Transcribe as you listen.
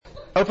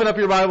Open up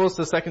your Bibles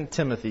to 2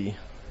 Timothy.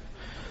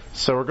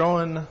 So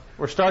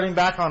we're starting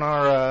back on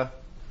our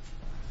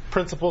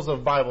principles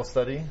of Bible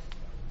study.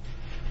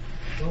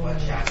 What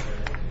chapter?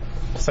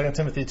 2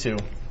 Timothy 2.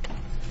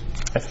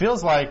 It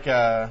feels like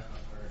I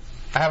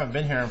haven't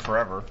been here in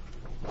forever.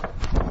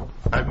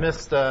 I've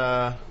missed...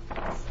 Sorry,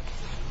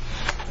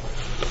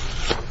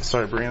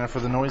 Brianna,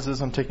 for the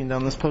noises. I'm taking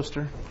down this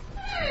poster.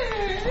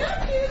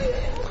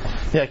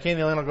 Yeah,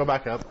 Candy Lane will go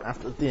back up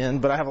at the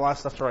end, but I have a lot of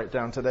stuff to write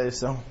down today,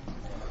 so...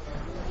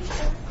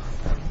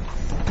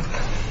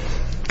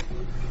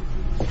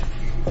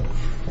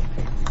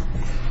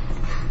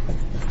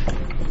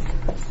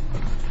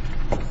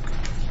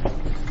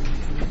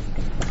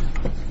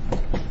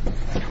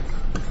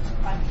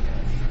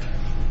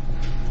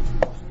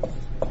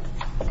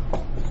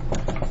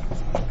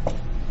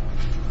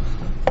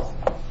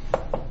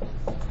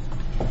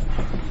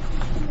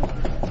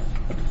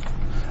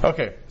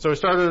 Okay, so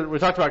we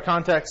talked about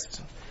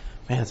context.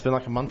 Man, it's been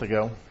like a month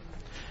ago.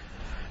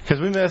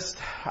 Because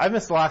I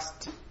missed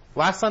last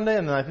Sunday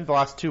and then I think the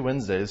last 2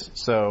 Wednesdays.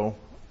 So,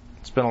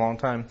 it's been a long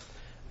time.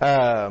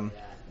 Huh?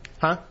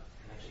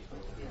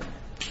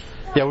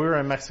 Yeah, we were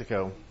in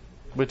Mexico.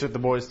 We took the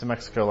boys to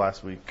Mexico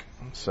last week.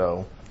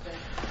 So,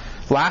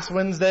 last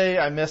Wednesday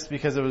I missed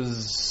because it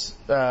was,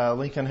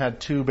 Lincoln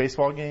had 2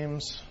 baseball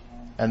games.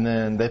 And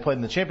then they played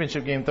in the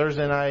championship game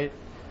Thursday night.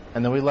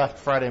 And then we left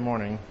Friday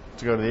morning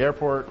to go to the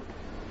airport,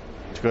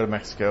 to go to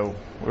Mexico.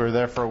 We were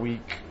there for a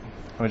week,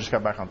 and we just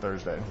got back on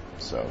Thursday.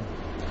 So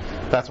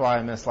that's why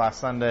I missed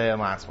last Sunday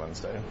and last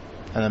Wednesday.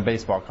 And then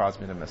baseball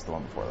caused me to miss the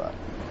one before that.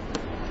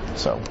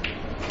 So,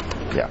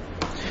 yeah.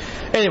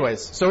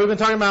 Anyways, so we've been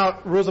talking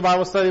about rules of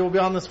Bible study. We'll be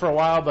on this for a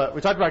while, but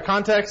we talked about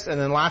context, and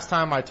then last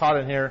time I taught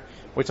in here,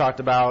 we talked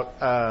about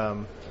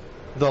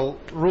the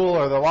rule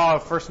or the law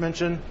of first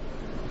mention.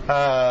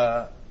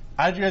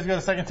 I had you guys go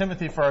to 2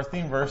 Timothy for our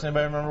theme verse.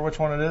 Anybody remember which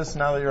one it is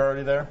now that you're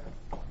already there?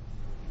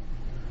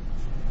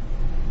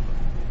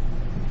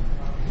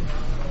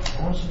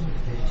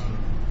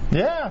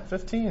 Yeah,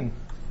 15.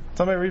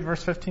 Somebody read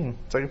verse 15.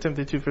 2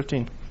 Timothy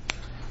 2:15.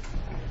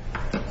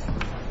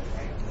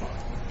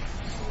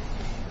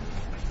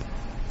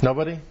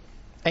 Nobody?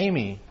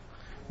 Amy,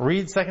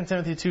 read 2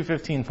 Timothy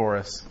 2:15 for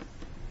us.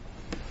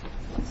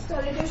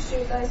 Study to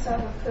show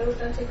thyself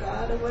approved unto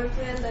God, a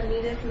workman that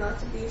needeth not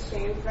to be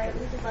ashamed,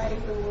 rightly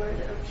dividing the word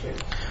of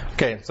truth.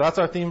 Okay, so that's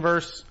our theme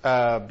verse,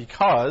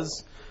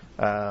 because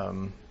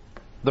the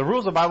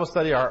rules of Bible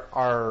study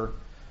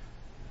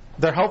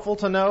they're helpful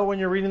to know when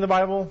you're reading the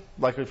Bible.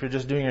 Like if you're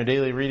just doing your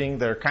daily reading,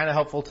 they're kind of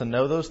helpful to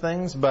know those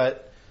things,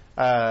 but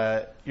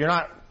you're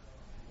not...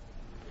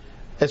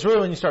 It's really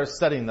when you start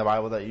studying the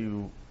Bible that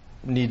you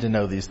need to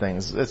know these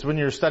things. It's when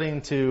you're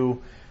studying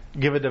to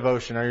give a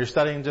devotion, or you're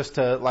studying just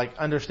to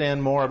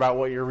understand more about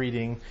what you're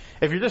reading.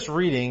 If you're just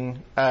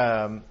reading,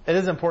 it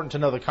is important to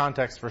know the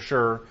context for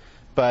sure.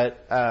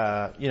 But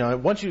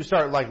once you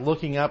start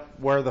looking up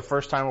where the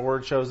first time a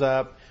word shows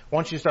up,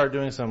 once you start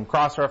doing some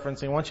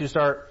cross-referencing, once you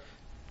start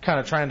kind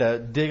of trying to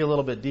dig a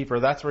little bit deeper,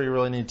 that's where you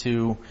really need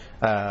to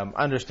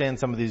understand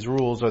some of these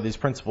rules or these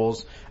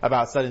principles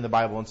about studying the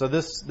Bible. And so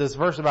this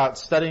verse about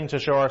studying to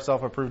show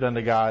ourselves approved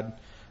unto God,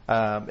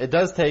 it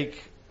does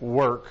take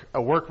work,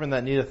 a workman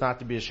that needeth not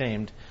to be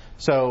ashamed.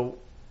 So,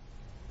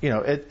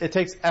 it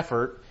takes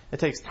effort, it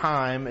takes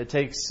time, it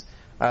takes,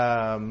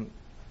 it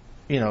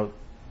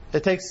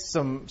takes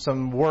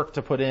some work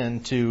to put in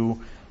to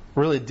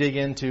really dig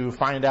into,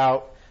 find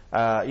out,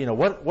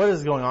 what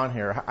is going on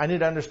here. I need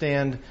to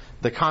understand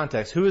the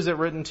context. Who is it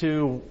written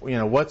to?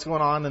 What's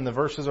going on in the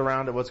verses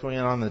around it? What's going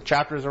on in the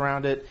chapters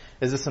around it?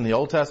 Is this in the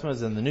Old Testament?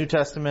 Is it in the New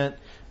Testament?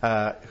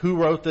 Who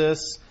wrote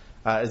this?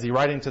 Is he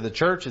writing to the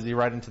church? Is he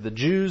writing to the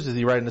Jews? Is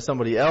he writing to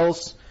somebody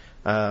else?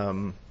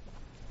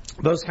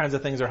 Those kinds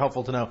of things are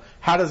helpful to know.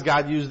 How does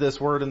God use this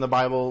word in the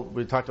Bible?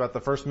 We talked about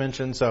the first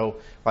mention,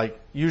 so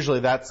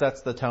usually that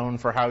sets the tone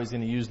for how he's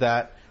going to use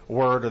that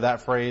word or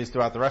that phrase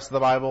throughout the rest of the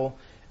Bible.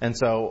 And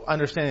so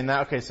understanding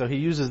that, okay, so he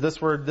uses this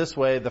word this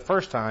way the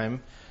first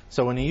time,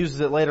 so when he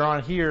uses it later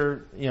on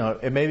here,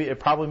 it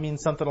probably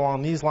means something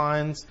along these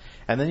lines,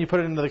 and then you put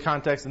it into the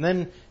context, and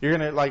then you're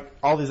going to,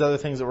 all these other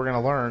things that we're going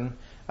to learn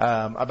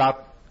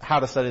about how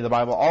to study the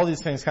Bible. All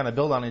these things kind of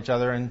build on each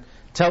other and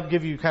to help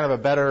give you kind of a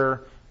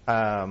better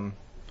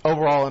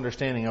overall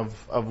understanding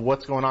of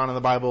what's going on in the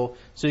Bible,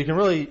 so you can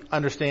really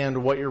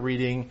understand what you're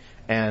reading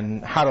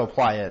and how to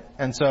apply it.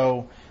 And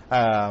so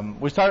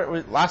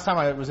last time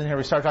I was in here,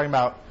 we started talking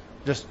about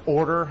just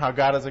order, how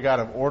God is a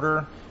God of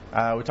order.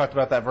 We talked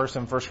about that verse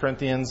in 1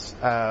 Corinthians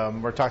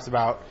where it talks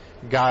about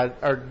God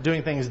or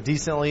doing things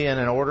decently and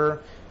in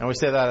order, and we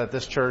say that at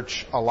this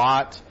church a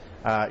lot.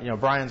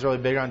 Brian's really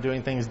big on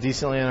doing things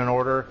decently and in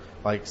order.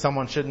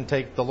 Someone shouldn't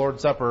take the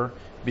Lord's Supper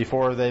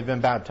before they've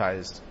been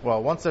baptized.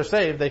 Well, once they're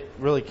saved, they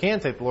really can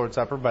take the Lord's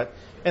Supper, but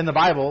in the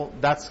Bible,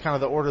 that's kind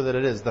of the order that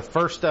it is. The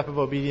first step of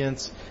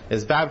obedience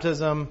is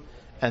baptism,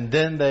 and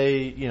then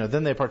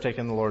they partake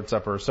in the Lord's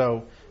Supper.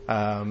 So,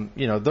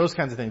 those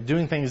kinds of things,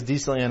 doing things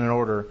decently and in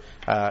order.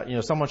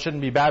 Someone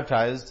shouldn't be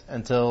baptized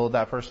until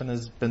that person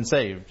has been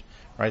saved,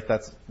 right?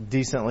 That's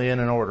decently in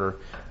an order.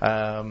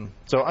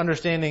 So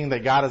understanding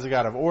that God is a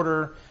God of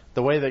order,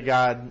 the way that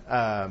God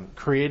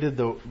created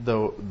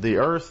the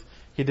earth,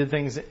 He did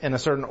things in a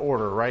certain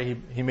order, right?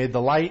 He made the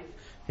light,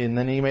 and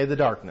then He made the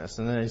darkness,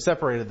 and then He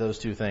separated those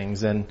two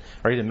things, or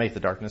He didn't make the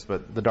darkness,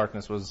 but the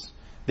darkness was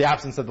the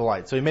absence of the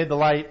light. So He made the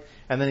light,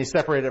 and then He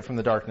separated it from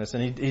the darkness,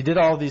 and He did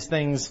all these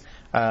things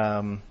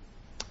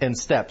in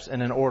steps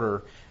and in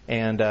order,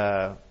 and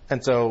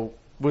so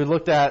we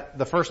looked at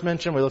the first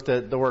mention. We looked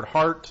at the word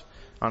heart.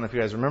 I don't know if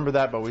you guys remember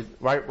that, but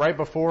right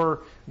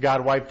before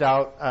God wiped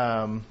out.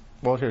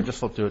 Here, just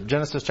flip to it.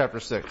 Genesis chapter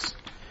 6.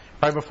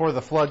 Right before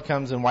the flood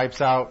comes and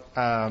wipes out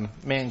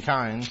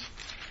mankind,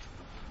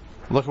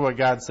 look at what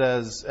God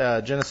says.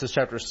 Genesis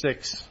chapter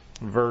 6,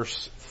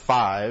 verse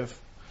 5.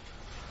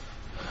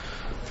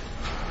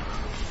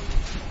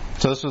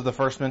 So this was the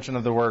first mention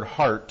of the word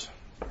heart.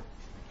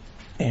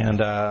 And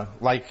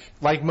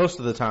like most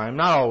of the time,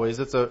 not always,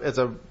 it's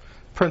a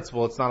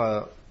principle. It's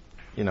not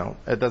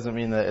it doesn't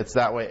mean that it's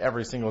that way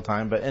every single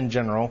time, but in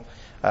general,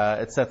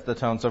 it sets the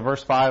tone. So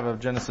verse 5 of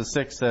Genesis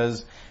 6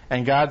 says,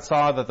 "And God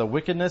saw that the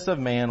wickedness of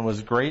man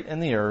was great in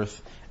the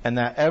earth, and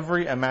that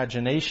every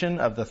imagination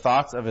of the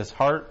thoughts of his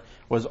heart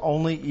was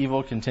only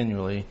evil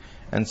continually."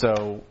 And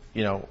so,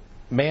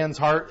 man's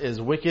heart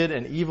is wicked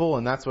and evil,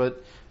 and that's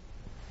what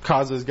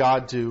causes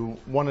God to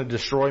want to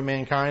destroy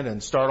mankind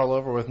and start all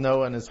over with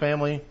Noah and his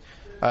family.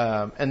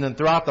 And then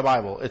throughout the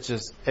Bible, it's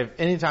just, if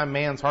anytime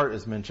man's heart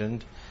is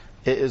mentioned,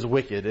 it is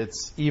wicked.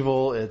 It's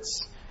evil.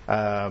 It's,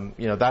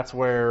 that's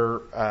where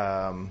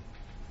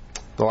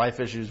the life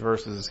issues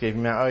verse is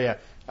escaping me. Oh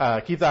yeah,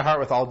 keep thy heart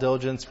with all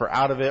diligence, for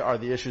out of it are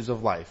the issues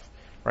of life.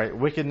 Right?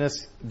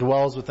 Wickedness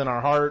dwells within our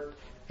heart,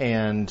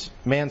 and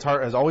man's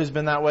heart has always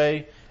been that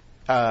way.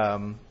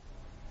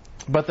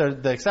 But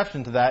the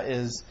exception to that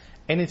is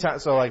anytime.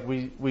 So like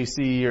we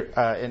see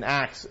in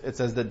Acts, it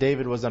says that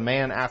David was a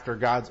man after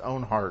God's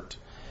own heart.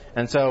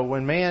 And so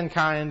when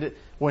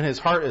when his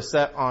heart is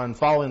set on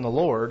following the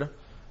Lord,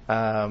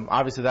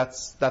 obviously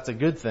that's a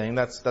good thing.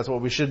 That's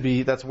what we should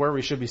be. That's where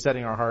we should be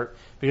setting our heart,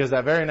 because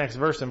that very next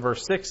verse in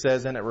verse 6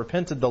 says, "And it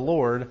repented the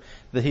Lord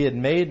that He had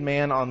made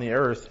man on the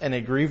earth, and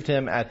it grieved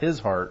Him at His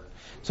heart."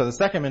 So the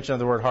second mention of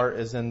the word heart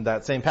is in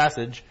that same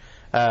passage,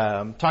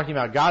 talking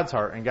about God's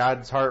heart, and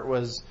God's heart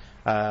was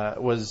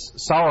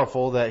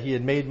sorrowful that He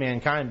had made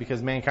mankind,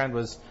 because mankind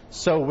was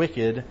so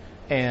wicked.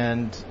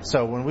 And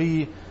so when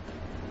we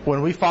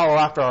follow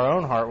after our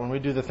own heart, when we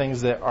do the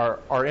things that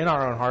are in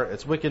our own heart,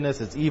 it's wickedness,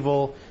 it's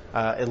evil,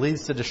 it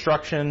leads to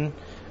destruction.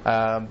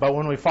 But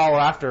when we follow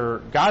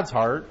after God's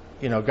heart,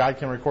 God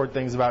can record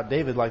things about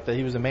David like that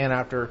he was a man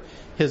after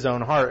His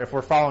own heart. If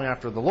we're following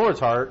after the Lord's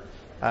heart,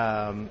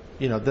 then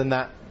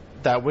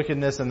that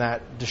wickedness and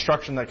that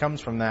destruction that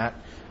comes from that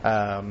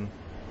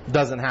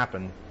doesn't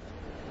happen.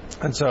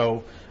 And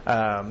so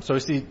we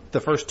see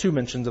the first two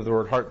mentions of the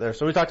word heart there.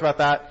 So we talked about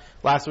that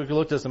last week. We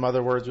looked at some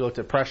other words. We looked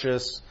at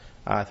precious.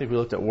 I think we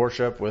looked at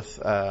worship with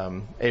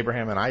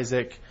Abraham and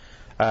Isaac.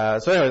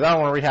 So anyways, I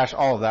don't want to rehash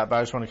all of that, but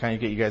I just want to kind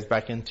of get you guys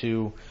back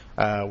into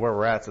where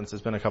we're at, since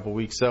it's been a couple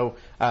weeks. So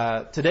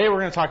today we're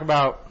going to talk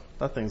about,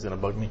 that thing's going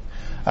to bug me.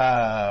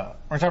 We're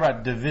going to talk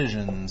about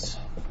divisions.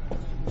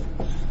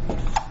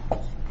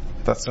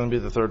 That's going to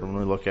be the third one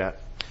we look at.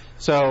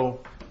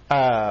 So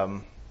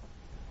God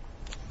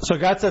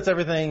sets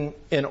everything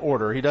in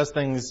order. He does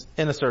things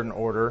in a certain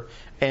order.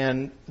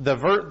 And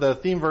the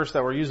theme verse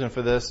that we're using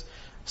for this,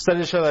 "Study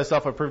to show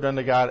thyself approved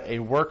unto God, a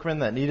workman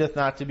that needeth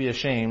not to be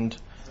ashamed."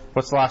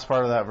 What's the last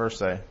part of that verse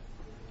say?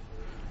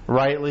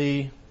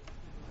 Rightly.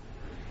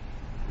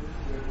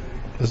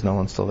 Is no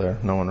one still there?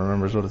 No one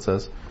remembers what it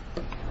says.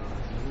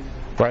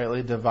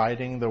 Rightly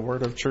dividing the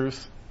word of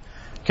truth.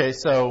 Okay,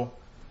 so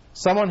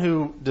someone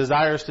who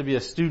desires to be a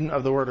student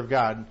of the Word of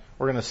God,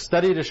 we're going to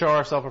study to show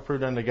ourselves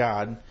approved unto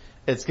God.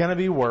 It's going to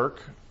be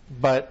work,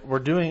 but we're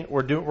going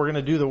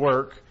to do the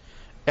work,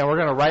 and we're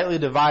going to rightly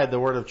divide the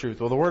word of truth.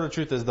 Well, the word of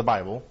truth is the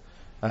Bible.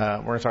 We're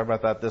going to talk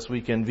about that this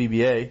week in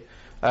VBA.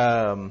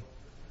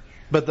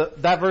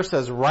 But that verse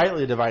says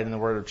rightly dividing the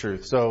word of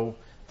truth. So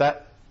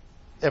that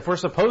if we're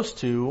supposed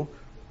to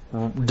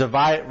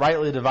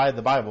rightly divide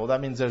the Bible,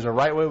 that means there's a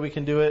right way we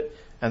can do it,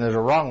 and there's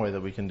a wrong way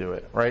that we can do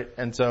it, right?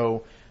 And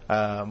so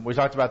we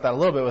talked about that a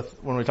little bit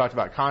when we talked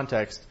about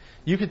context.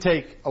 You could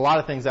take a lot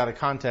of things out of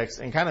context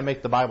and kind of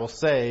make the Bible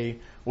say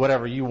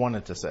whatever you want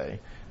it to say,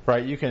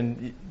 right?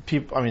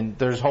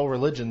 There's whole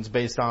religions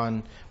based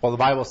on, well, the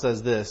Bible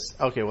says this.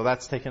 Okay, well,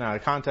 that's taken out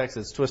of context.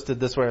 It's twisted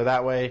this way or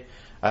that way.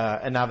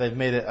 And now they've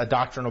made it a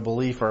doctrinal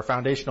belief or a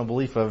foundational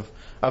belief of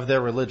their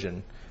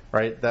religion,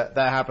 right? That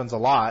happens a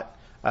lot.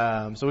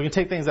 So we can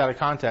take things out of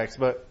context,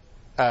 but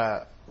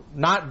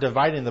not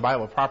dividing the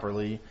Bible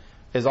properly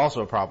is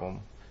also a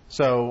problem.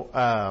 So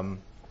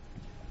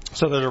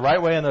there's a right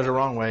way and there's a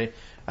wrong way.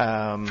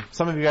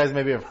 Some of you guys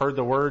maybe have heard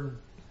the word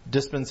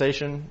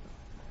dispensation.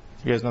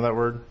 You guys know that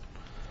word?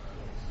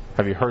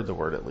 Have you heard the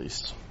word at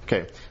least?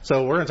 Okay.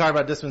 So we're going to talk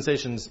about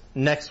dispensations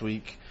next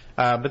week.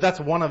 But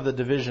that's one of the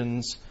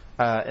divisions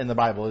in the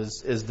Bible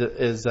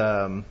is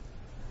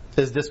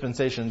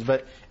dispensations.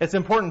 But it's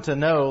important to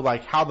know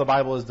like how the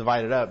Bible is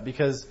divided up,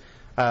 because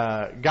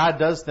God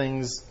does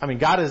things. I mean,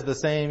 God is the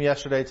same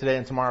yesterday, today,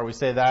 and tomorrow. We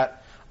say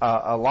that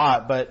a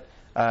lot, but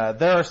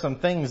there are some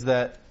things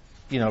that,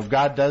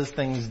 God does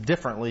things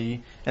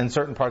differently in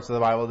certain parts of the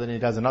Bible than He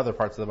does in other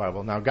parts of the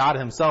Bible. Now, God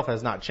Himself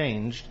has not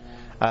changed,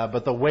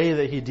 but the way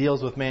that He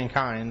deals with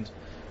mankind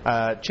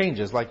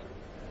changes. Like,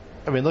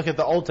 look at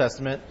the Old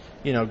Testament.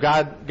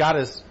 God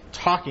is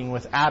talking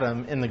with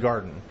Adam in the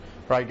garden,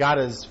 right? God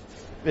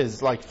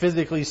is like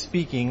physically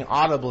speaking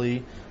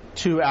audibly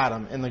to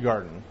Adam in the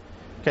garden.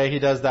 Okay, He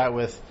does that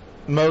with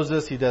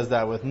Moses. He does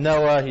that with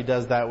Noah. He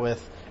does that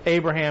with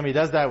Abraham. He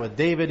does that with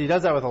David. He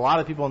does that with a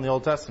lot of people in the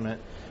Old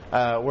Testament,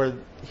 where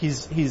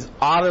he's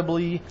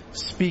audibly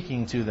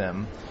speaking to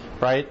them,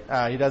 right?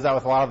 He does that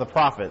with a lot of the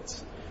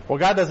prophets. Well,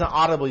 God doesn't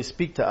audibly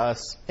speak to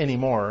us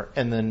anymore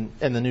in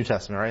the New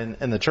Testament,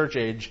 right? In the church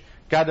age,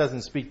 God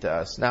doesn't speak to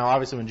us. Now,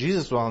 obviously, when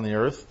Jesus was on the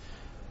earth,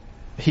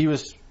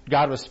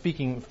 God was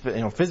speaking,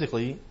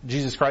 physically.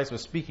 Jesus Christ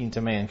was speaking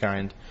to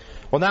mankind.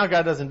 Well, now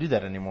God doesn't do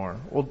that anymore.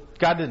 Well,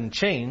 God didn't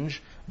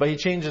change, but He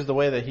changes the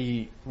way that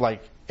He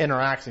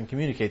interacts and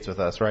communicates with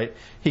us, right?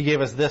 He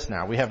gave us this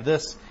now. We have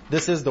this.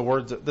 This is the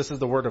word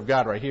of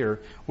God right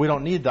here. We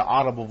don't need the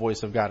audible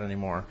voice of God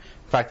anymore.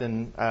 In fact,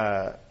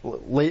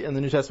 late in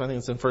the New Testament, I think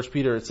it's in 1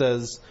 Peter, it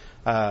says,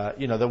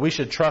 that we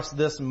should trust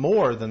this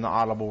more than the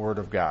audible word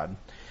of God.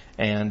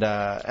 And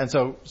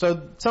so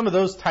some of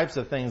those types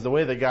of things, the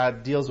way that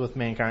God deals with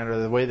mankind or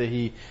the way that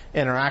He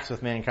interacts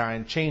with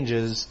mankind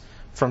changes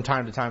from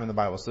time to time in the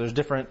Bible. So there's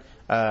different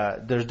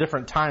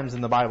times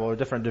in the Bible or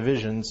different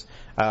divisions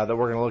that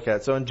we're going to look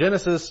at. So in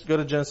Genesis, go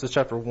to Genesis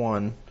chapter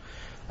 1.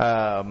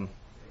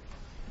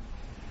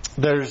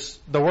 There's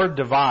the word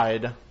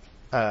divide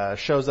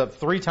shows up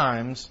 3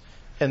 times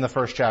in the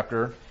first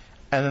chapter,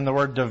 and then the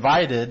word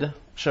divided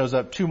shows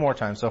up 2 more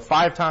times. So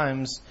 5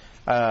 times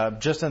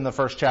just in the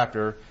first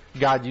chapter,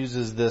 God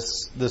uses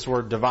this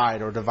word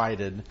divide or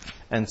divided.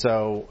 And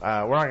so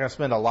we're not going to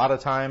spend a lot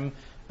of time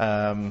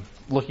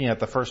looking at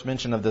the first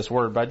mention of this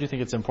word, but I do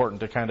think it's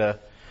important to kind of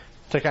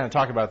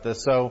talk about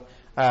this. So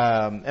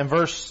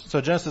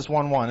Genesis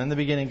 1:1, in the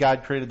beginning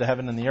God created the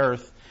heaven and the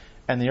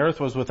earth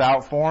was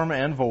without form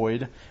and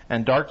void,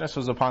 and darkness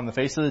was upon the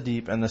face of the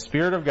deep, and the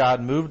Spirit of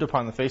God moved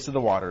upon the face of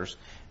the waters.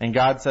 And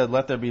God said,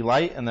 "Let there be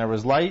light," and there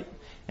was light.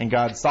 And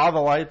God saw the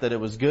light that it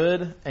was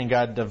good, and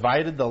God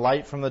divided the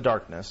light from the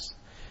darkness.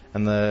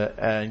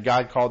 And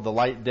God called the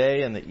light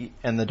day,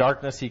 and the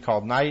darkness He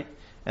called night,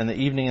 and the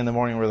evening and the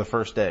morning were the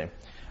first day.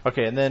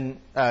 Okay, and then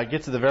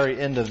get to the very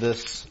end of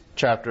this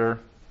chapter.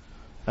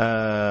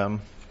 No,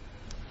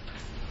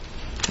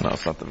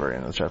 it's not the very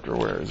end of the chapter.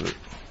 Where is it?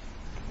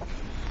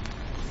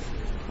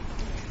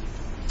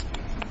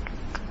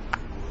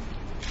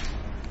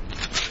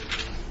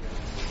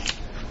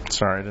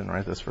 Sorry, I didn't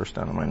write this verse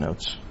down in my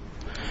notes.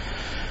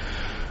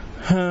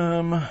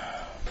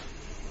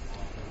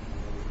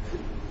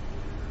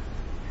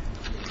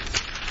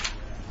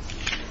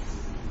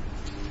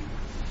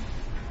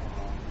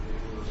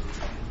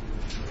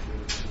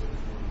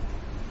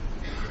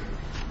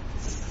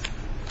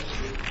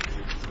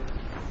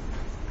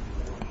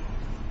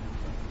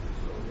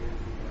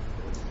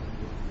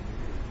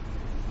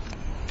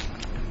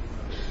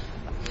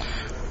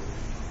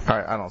 All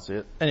right, I don't see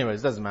it.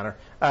 Anyways, doesn't matter.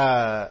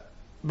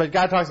 But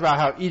God talks about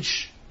how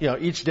each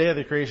day of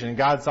the creation,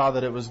 God saw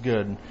that it was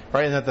good,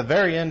 right? And at the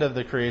very end of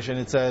the creation,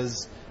 it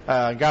says,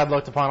 God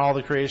looked upon all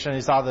the creation,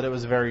 He saw that it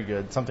was very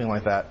good, something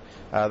like that.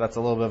 That's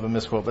a little bit of a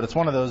misquote, but it's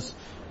one of those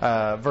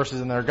verses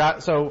in there.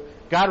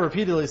 God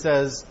repeatedly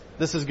says,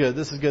 this is good,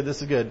 this is good,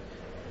 this is good.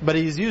 But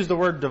He's used the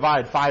word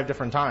divide 5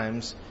 different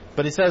times,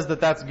 but He says that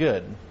that's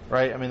good,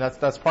 right?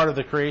 That's part of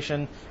the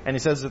creation, and He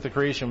says that the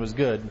creation was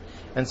good.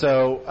 And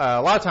so,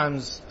 a lot of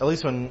times, at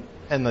least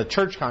in the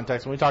church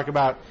context, when we talk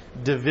about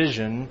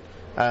division,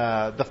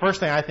 the first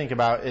thing I think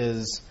about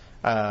is,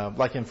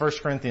 like in 1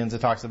 Corinthians,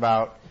 it talks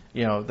about,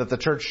 that the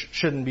church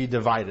shouldn't be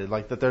divided,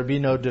 like that there be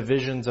no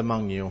divisions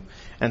among you.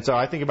 And so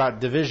I think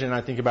about division,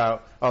 I think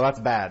about, oh, that's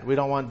bad. We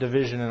don't want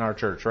division in our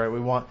church, right?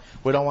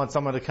 We don't want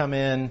someone to come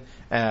in,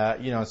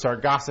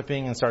 start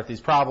gossiping and start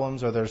these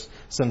problems, or there's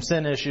some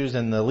sin issues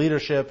in the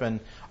leadership and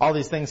all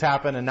these things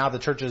happen and now the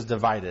church is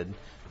divided.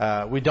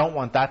 We don't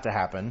want that to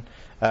happen.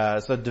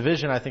 So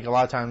division, I think a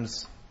lot of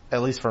times,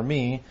 at least for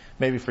me,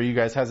 maybe for you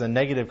guys, has a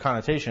negative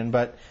connotation,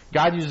 but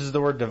God uses the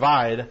word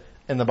divide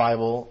in the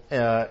Bible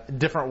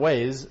different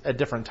ways at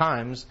different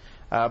times.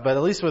 But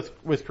at least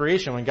with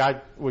creation, when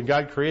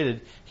God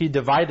created, He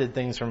divided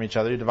things from each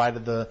other. He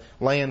divided the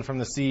land from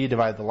the sea,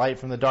 divided the light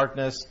from the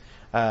darkness.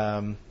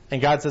 And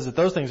God says that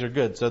those things are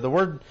good. So the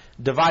word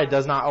divide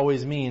does not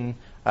always mean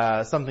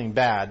something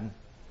bad.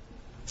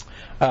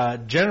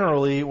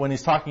 Generally, when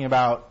He's talking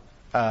about,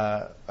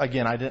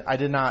 again, I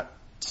did not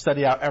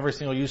study out every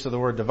single use of the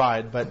word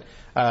divide, but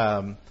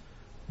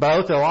I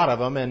looked at a lot of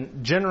them,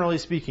 and generally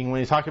speaking,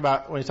 when he's talking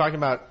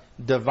about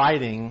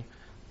dividing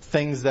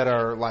things that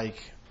are like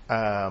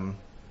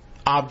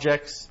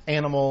objects,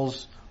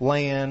 animals,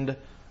 land,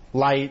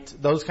 light,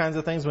 those kinds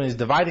of things, when He's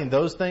dividing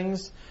those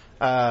things,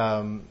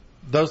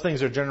 those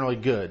things are generally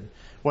good.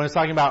 When it's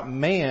talking about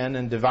man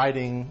and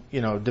dividing,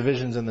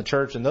 divisions in the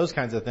church and those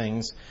kinds of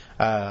things,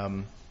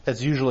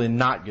 it's usually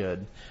not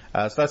good.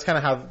 So that's kind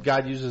of how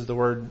God uses the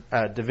word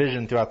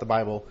division throughout the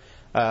Bible.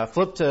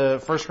 Flip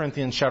to 1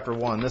 Corinthians chapter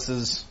 1. This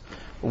is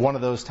one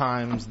of those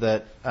times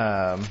that,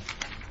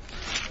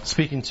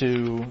 speaking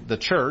to the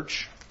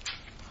church,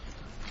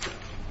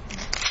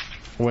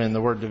 when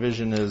the word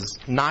division is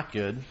not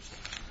good.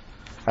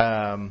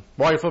 While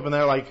you're flipping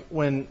there, like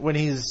when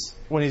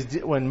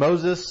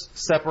Moses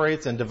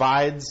separates and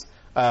divides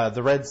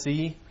the Red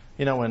Sea,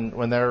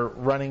 when they're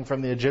running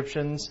from the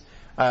Egyptians,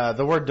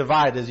 the word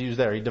divide is used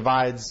there. He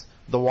divides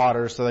the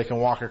waters so they can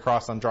walk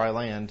across on dry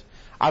land.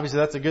 Obviously,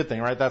 that's a good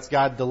thing, right? That's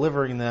God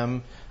delivering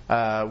them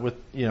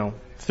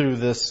through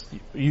this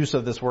use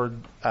of this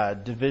word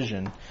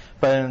division.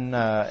 But in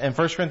 1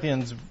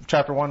 Corinthians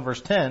chapter 1,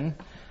 verse 10,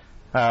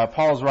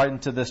 Paul's writing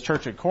to this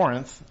church at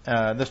Corinth.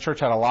 This church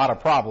had a lot of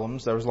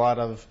problems. There was a lot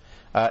of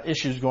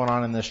issues going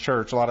on in this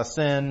church, a lot of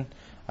sin.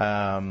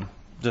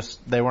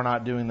 Just they were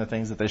not doing the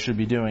things that they should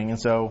be doing. And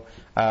so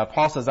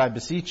Paul says, I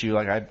beseech you,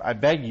 I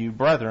beg you,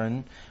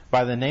 brethren,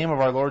 by the name of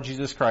our Lord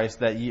Jesus Christ,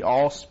 that ye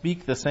all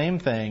speak the same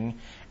thing,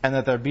 and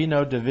that there be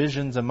no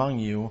divisions among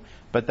you,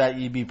 but that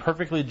ye be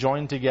perfectly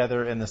joined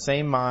together in the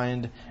same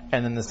mind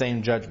and in the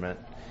same judgment.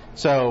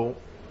 So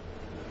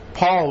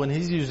Paul, when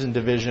he's using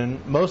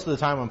division, most of the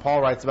time when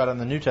Paul writes about it in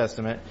the New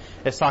Testament,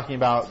 it's talking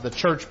about the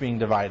church being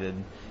divided.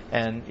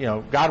 And,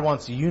 God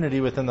wants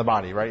unity within the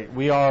body, right?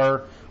 We're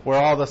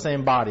all the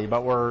same body,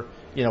 but we're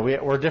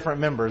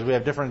different members. We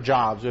have different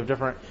jobs. We have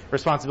different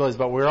responsibilities,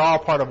 but we're all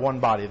part of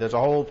one body. There's a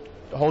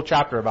whole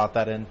chapter about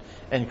that in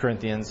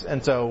Corinthians.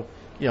 And so,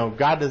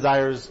 God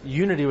desires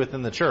unity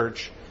within the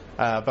church.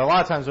 But a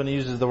lot of times when he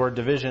uses the word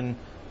division,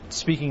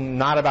 speaking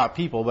not about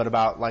people, but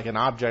about like an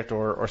object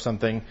or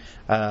something,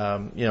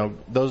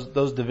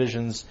 those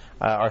divisions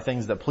are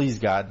things that please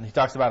God. And he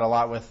talks about it a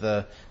lot with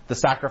the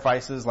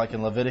sacrifices, like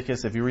in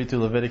Leviticus. If you read through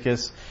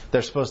Leviticus,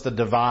 they're supposed to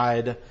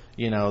divide,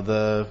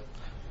 the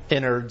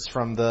innards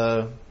from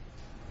the,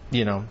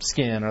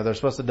 skin, or they're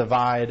supposed to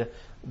divide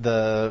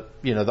the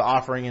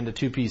offering into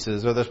two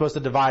pieces, or they're supposed to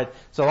divide.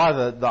 So a lot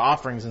of the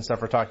offerings and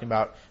stuff are talking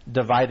about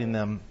dividing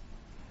them.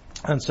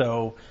 And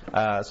so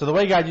the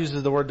way God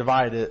uses the word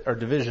divide or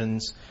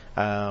divisions,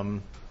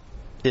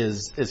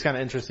 is kind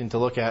of interesting to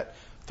look at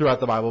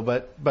throughout the Bible.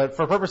 But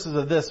for purposes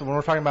of this, when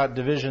we're talking about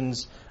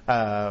divisions,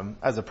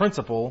 as a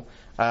principle,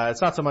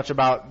 it's not so much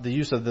about the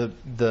use of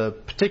the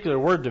particular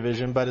word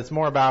division, but it's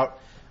more about,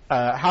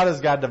 how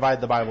does God divide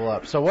the Bible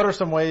up? So what are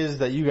some ways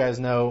that you guys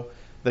know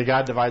that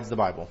God divides the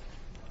Bible?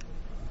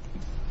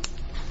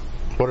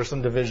 What are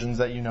some divisions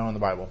that you know in the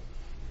Bible?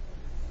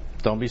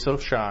 Don't be so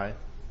shy.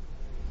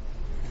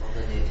 Old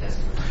and New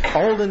Testament.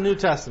 Old and New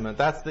Testament.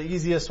 That's the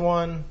easiest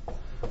one.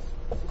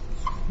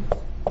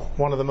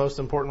 One of the most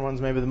important ones,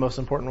 maybe the most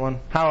important one.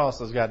 How else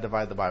does God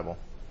divide the Bible?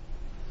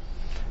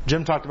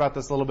 Jim talked about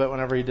this a little bit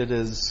whenever he did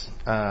his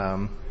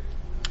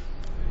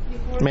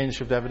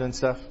manuscript evidence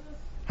stuff.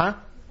 Huh?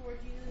 Before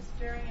Jesus,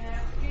 during and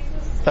after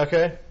Jesus.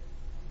 Okay.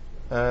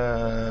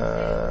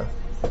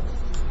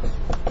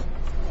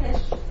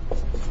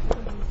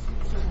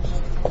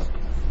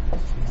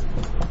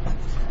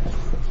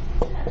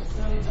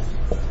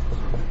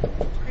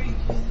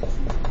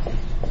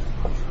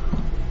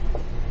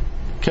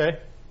 Okay.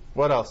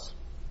 What else?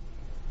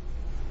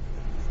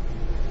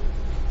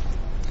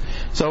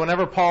 So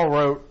whenever Paul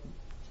wrote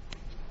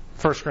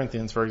 1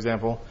 Corinthians, for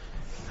example,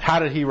 how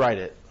did he write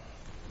it?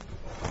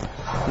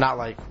 Not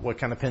like what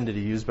kind of pen did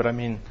he use, but I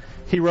mean,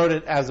 he wrote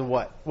it as a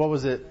what? What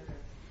was it?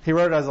 He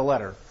wrote it as a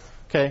letter.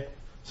 Okay.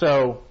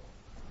 So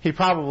he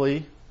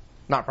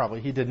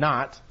he did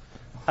not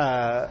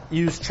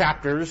use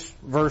chapters,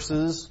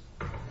 verses,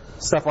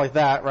 stuff like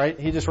that, right?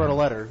 He just wrote a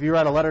letter. If you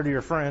write a letter to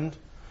your friend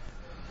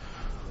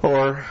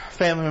or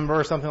family member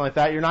or something like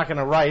that, you're not going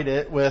to write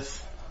it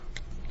with,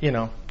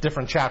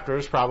 different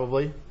chapters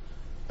probably.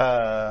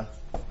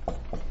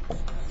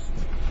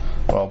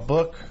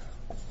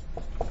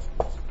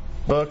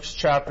 Books,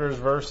 chapters,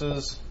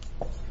 verses.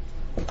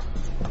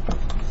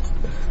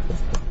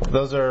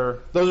 Those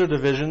are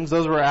divisions.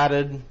 Those were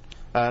added,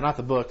 not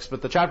the books,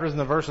 but the chapters and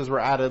the verses were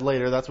added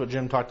later. That's what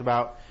Jim talked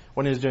about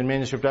when he was doing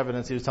manuscript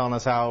evidence. He was telling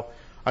us how,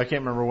 I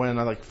can't remember when,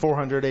 like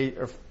 408,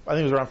 or I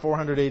think it was around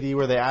 400 AD,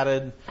 where they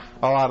added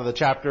a lot of the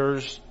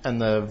chapters and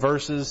the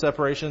verses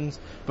separations.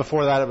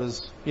 Before that, it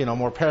was,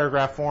 more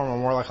paragraph form or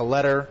more like a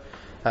letter.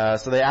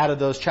 So they added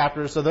those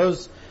chapters. So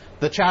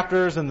the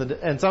chapters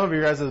and some of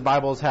your guys'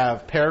 Bibles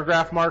have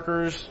paragraph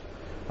markers,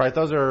 right?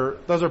 Those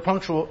are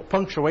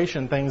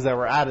punctuation things that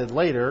were added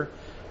later.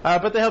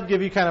 But they help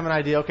give you kind of an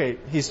idea. Okay,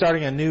 he's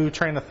starting a new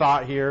train of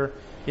thought here.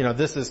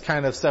 This is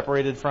kind of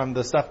separated from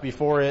the stuff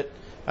before it.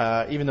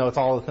 Even though it's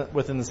all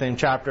within the same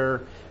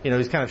chapter,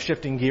 he's kind of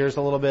shifting gears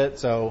a little bit.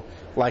 So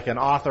like an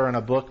author in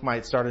a book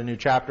might start a new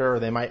chapter, or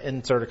they might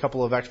insert a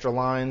couple of extra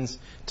lines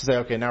to say,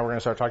 okay, now we're going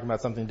to start talking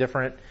about something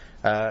different.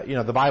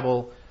 The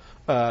Bible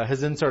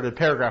has inserted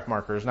paragraph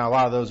markers. Now a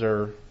lot of those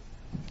are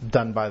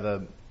done by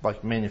the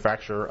like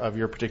manufacturer of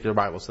your particular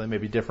Bible. So they may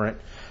be different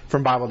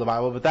from Bible to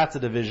Bible, but that's a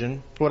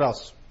division. What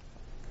else?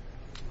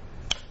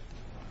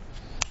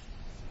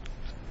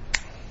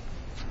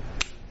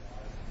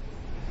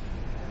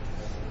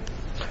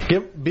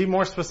 Be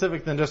more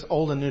specific than just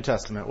Old and New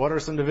Testament. What are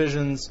some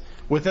divisions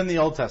within the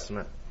Old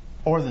Testament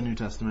or the New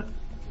Testament?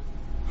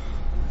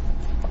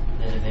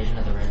 The division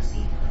of the Red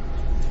Sea.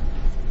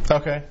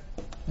 Okay.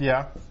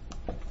 Yeah.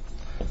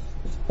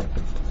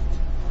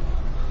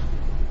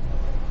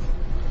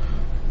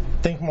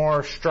 Think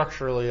more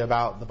structurally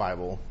about the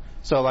Bible.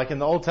 So like in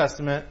the Old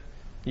Testament,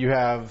 you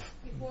have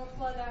Before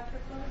flood, after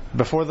flood?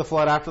 before the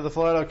flood, after the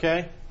flood,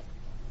 okay?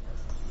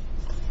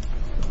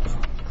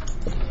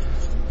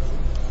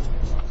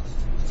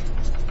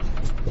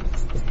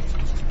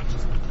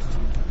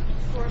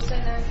 Before sin,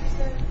 after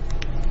sin?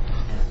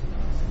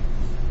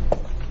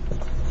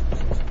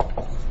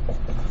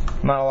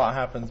 Not a lot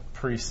happens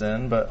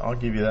pre-sin, but I'll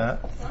give you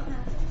that.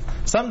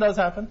 Some does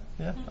happen.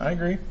 Yeah, I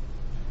agree.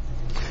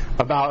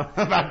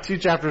 About 2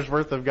 chapters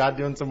worth of God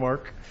doing some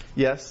work.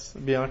 Yes,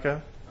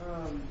 Bianca?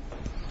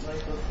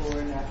 Like before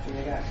and after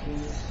they got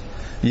kings.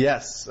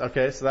 Yes.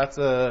 Okay, so that's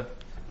a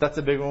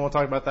big one. We'll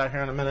talk about that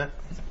here in a minute.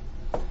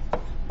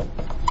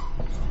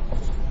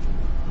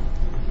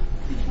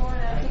 Before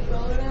and after the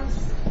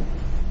wilderness?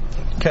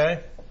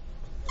 Okay.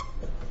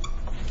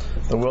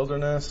 The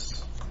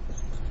wilderness.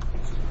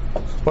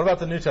 What about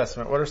the New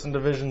Testament? What are some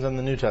divisions in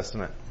the New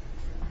Testament?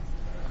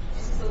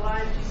 Jesus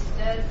alive, Jesus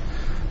dead.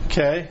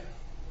 Okay.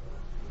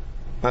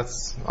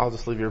 I'll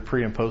just leave your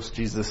pre and post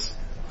Jesus.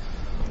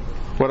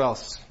 What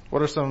else?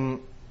 What are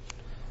some,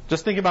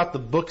 just think about the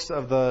books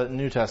of the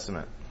New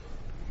Testament.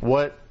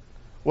 What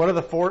are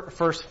the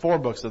first 4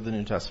 books of the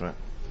New Testament?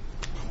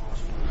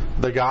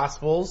 The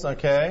Gospels,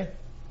 okay.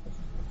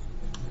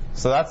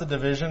 So that's a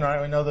division,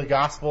 right? We know the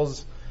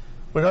Gospels,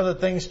 we know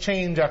that things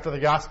change after the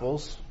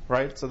Gospels,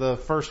 right? So the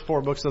first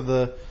 4 books of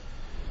the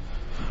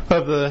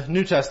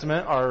New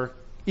Testament are,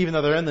 even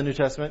though they're in the New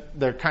Testament,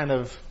 they're kind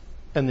of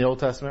in the Old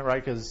Testament,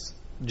 right? Because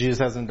Jesus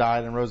hasn't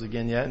died and rose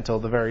again yet until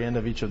the very end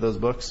of each of those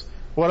books.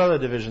 What other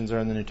divisions are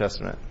in the New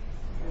Testament?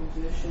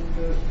 Transition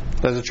book.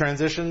 There's a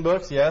transition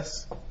books,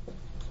 yes.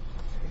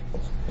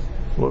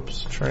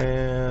 Whoops,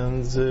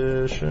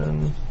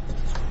 transition.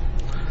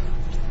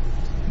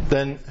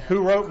 Then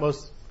who wrote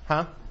most,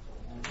 huh?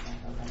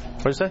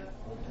 What did you say?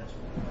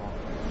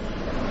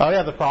 Oh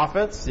yeah, the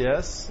prophets,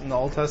 yes, in the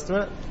Old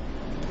Testament.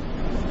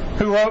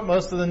 Who wrote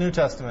most of the New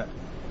Testament?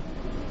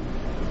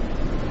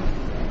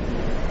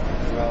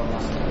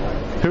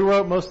 Who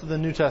wrote most of the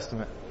New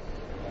Testament?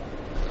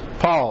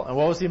 Paul. And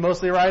what was he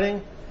mostly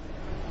writing?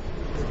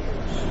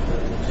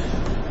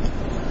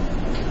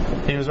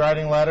 He was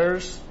writing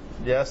letters,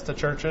 yes, to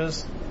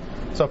churches.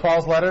 So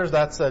Paul's letters,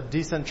 that's a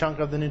decent chunk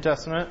of the New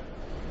Testament.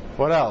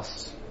 What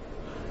else?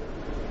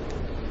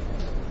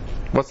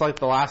 What's like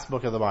the last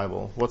book of the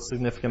Bible? What's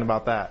significant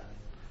about that?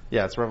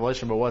 Yeah, it's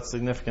Revelation, but what's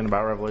significant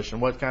about Revelation?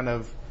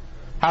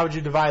 How would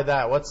you divide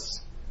that?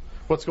 What's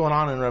going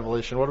on in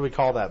Revelation? What do we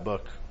call that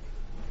book?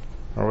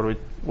 Or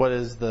what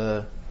is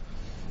the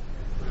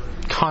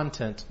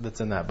content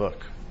that's in that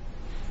book?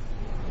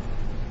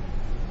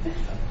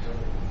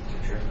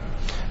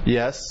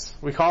 Yes,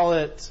 we call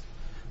it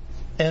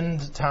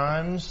end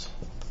times.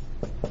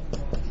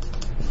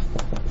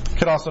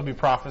 Could also be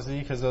prophecy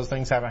because those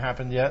things haven't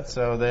happened yet,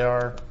 so they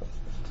are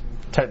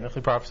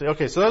technically prophecy.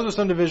 Okay, so those are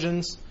some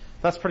divisions.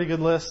 That's a pretty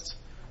good list.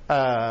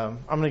 I'm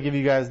going to give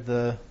you guys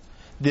the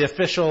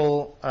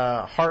official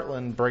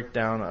Heartland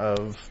breakdown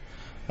of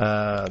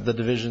the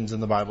divisions in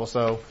the Bible. So,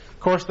 of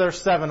course,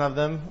 there's 7 of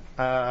them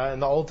in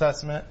the Old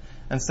Testament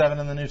and 7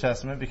 in the New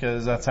Testament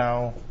because that's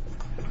how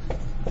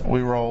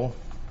we roll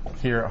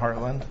here at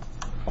Heartland.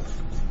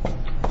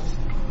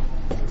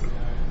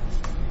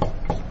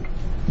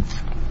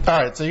 All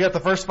right, so you got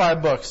the first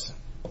 5 books.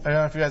 I don't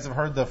know if you guys have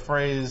heard the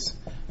phrase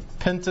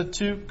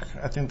Pentateuch.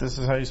 I think this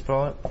is how you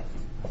spell it.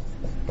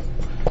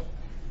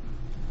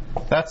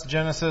 That's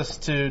Genesis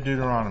to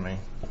Deuteronomy.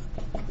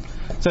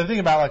 So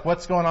think about like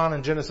what's going on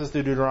in Genesis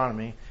through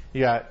Deuteronomy.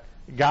 You got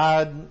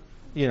God,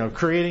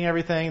 creating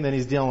everything. Then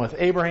He's dealing with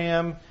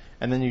Abraham,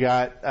 and then you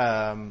got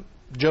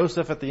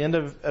Joseph at the end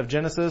of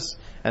Genesis,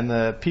 and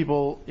the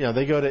people,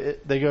 they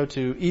go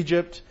to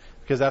Egypt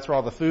because that's where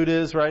all the food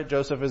is, right?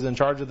 Joseph is in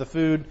charge of the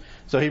food,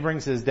 so he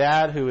brings his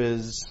dad,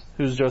 who's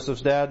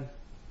Joseph's dad?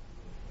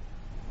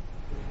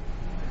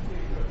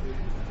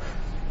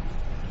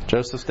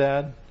 Joseph's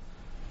dad.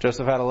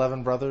 Joseph had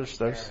 11 brothers.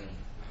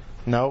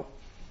 No.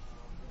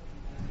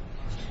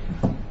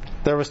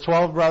 There was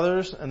 12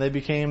 brothers, and they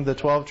became the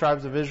 12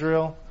 tribes of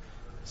Israel.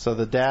 So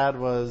the dad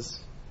was...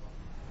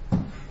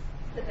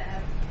 The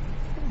dad.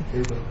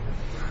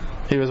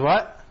 He was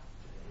what?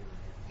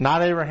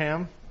 Not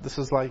Abraham. This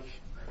is like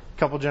a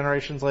couple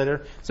generations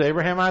later. So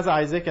Abraham has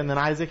Isaac, and then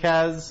Isaac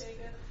has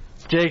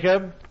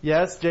Jacob.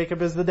 Yes,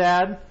 Jacob is the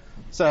dad.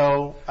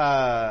 So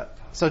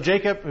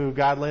Jacob, who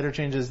God later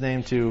changed his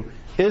name to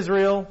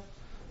Israel,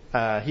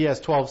 he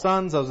has 12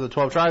 sons. Those are the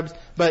 12 tribes.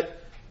 But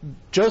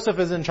Joseph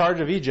is in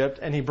charge of Egypt,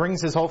 and he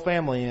brings his whole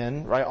family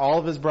in, right? All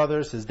of his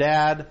brothers, his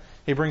dad.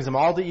 He brings them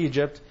all to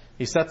Egypt.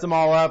 He sets them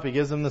all up. He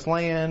gives them this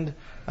land.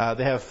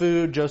 They have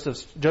food.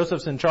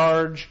 Joseph's in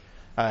charge.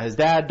 His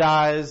dad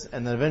dies,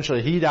 and then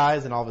eventually he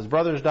dies, and all of his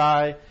brothers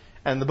die.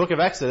 And the book of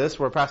Exodus,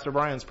 where Pastor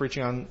Brian's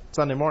preaching on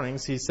Sunday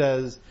mornings, he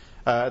says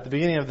at the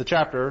beginning of the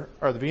chapter,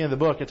 or the beginning of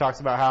the book, it talks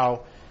about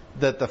how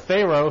that the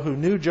Pharaoh who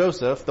knew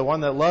Joseph, the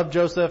one that loved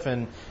Joseph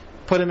and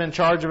put him in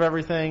charge of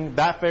everything,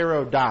 that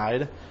Pharaoh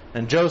died,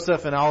 and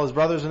Joseph and all his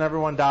brothers and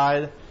everyone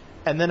died,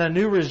 and then a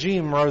new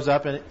regime rose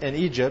up in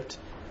Egypt,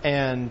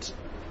 and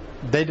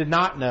they did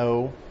not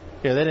know,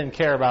 they didn't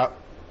care about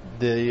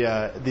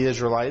the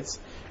Israelites,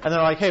 and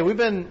they're like, hey,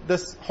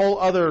 this whole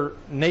other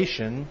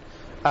nation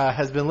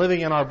has been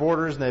living in our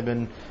borders, and they've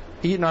been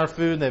eating our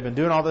food, and they've been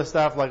doing all this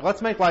stuff, like,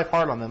 let's make life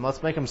hard on them,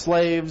 let's make them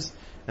slaves.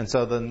 And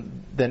so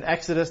then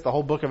Exodus, the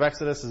whole book of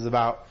Exodus is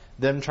about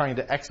them trying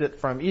to exit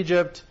from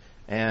Egypt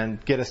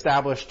and get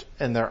established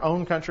in their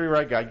own country,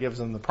 right? God gives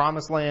them the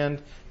promised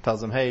land, tells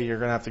them, hey, you're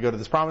going to have to go to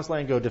this promised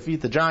land, go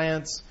defeat the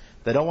giants.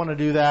 They don't want to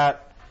do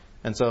that.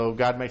 And so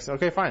God makes,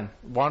 okay, fine.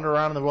 Wander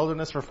around in the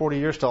wilderness for 40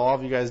 years till all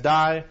of you guys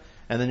die,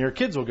 and then your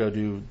kids will go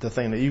do the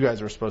thing that you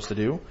guys were supposed to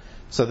do.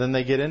 So then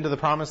they get into the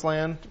promised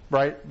land,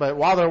 right? But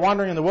while they're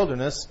wandering in the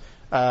wilderness,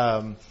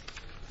 that's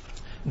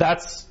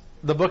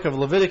the book of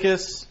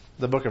Leviticus,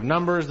 the book of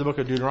Numbers, the book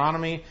of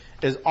Deuteronomy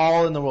is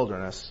all in the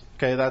wilderness.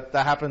 Okay, that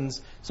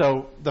happens.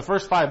 So the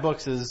first 5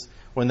 books is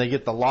when they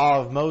get the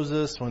law of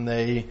Moses, when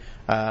they,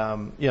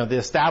 the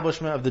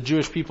establishment of the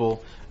Jewish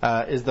people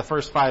is the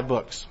first 5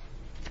 books.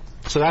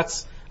 So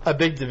that's a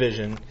big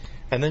division.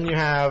 And then you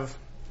have,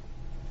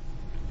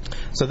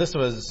 so this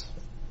was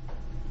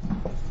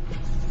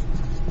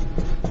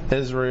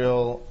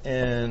Israel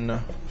in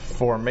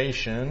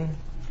formation,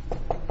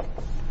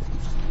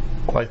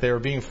 like they were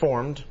being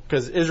formed,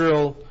 because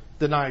Israel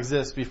did not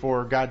exist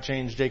before God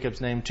changed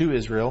Jacob's name to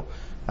Israel.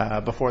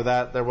 Before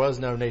that, there was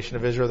no nation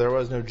of Israel. There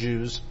was no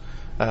Jews.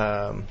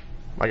 I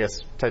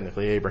guess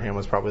technically Abraham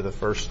was probably the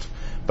first.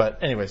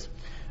 But anyways,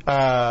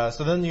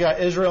 so then you got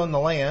Israel in the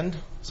land.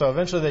 So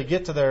eventually they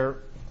get to their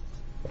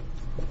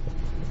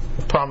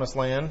promised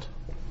land.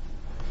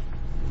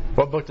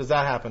 What book does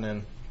that happen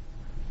in?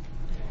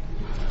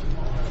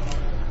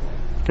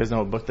 You guys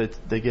know what book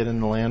they get in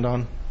the land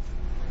on?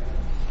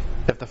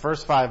 If the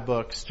first 5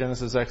 books,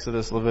 Genesis,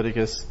 Exodus,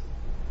 Leviticus,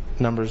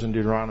 Numbers, and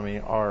Deuteronomy,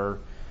 are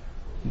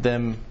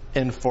them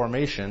in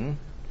formation,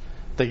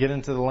 they get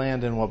into the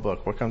land in what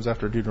book? What comes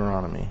after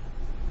Deuteronomy?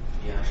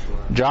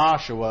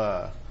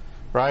 Joshua.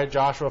 Right?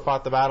 Joshua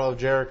fought the Battle of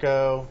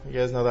Jericho. You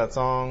guys know that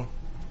song?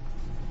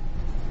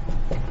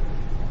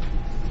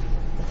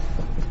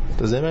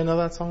 Does anybody know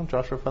that song?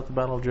 Joshua fought the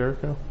Battle of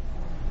Jericho?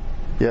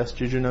 Yes,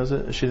 Juju knows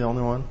it. Is she the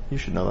only one? You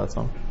should know that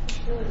song.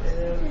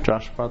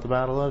 Joshua fought the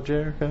Battle of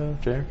Jericho.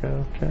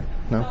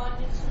 No?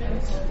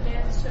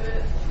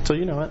 So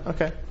you know it.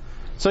 Okay.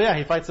 So yeah,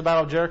 he fights the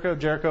Battle of Jericho.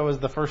 Jericho was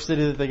the first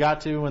city that they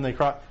got to when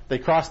they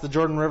crossed the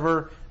Jordan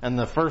River, and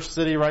the first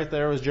city right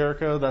there was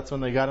Jericho. That's when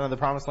they got into the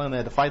Promised Land. They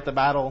had to fight the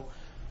battle,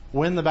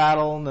 win the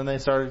battle, and then they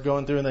started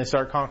going through and they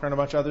started conquering a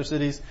bunch of other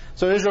cities.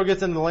 So Israel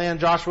gets into the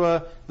land,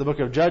 Joshua, the book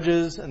of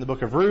Judges, and the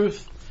book of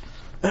Ruth.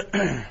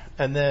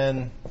 And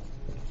then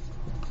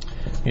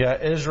you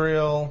got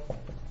Israel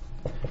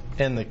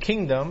in the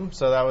kingdom.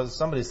 So that was,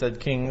 somebody said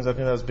kings. I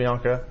think that was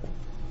Bianca.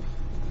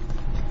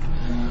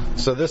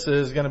 So this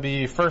is going to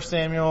be 1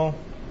 Samuel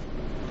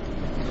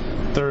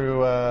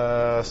through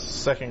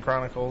 2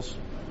 Chronicles.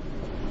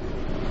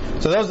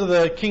 So those are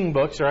the king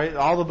books, right?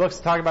 All the books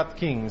talk about the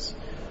kings.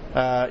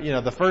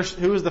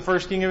 Who was the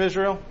first king of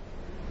Israel?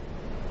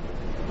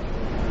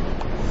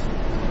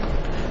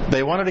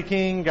 They wanted a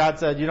king. God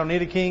said, you don't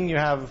need a king. You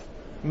have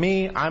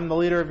me. I'm the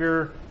leader of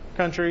your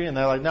country. And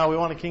they're like, no, we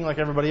want a king like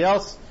everybody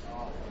else.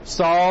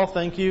 Saul,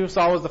 thank you.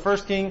 Saul was the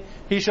first king.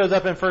 He shows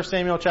up in 1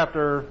 Samuel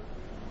chapter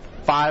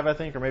 5, I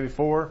think, or maybe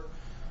 4.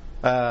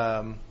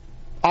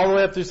 All the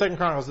way up through 2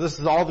 Chronicles. This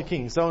is all the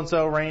kings.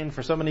 So-and-so reigned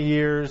for so many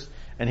years,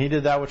 and he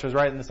did that which was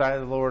right in the sight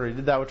of the Lord, or he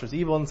did that which was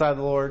evil in the sight of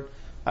the Lord.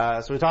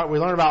 So we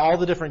learn about all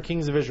the different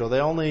kings of Israel. They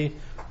only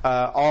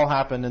all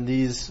happen in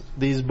these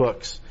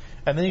books.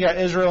 And then you got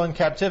Israel in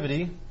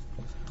captivity.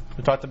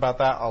 We talked about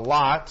that a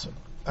lot.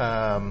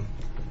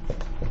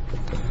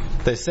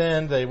 They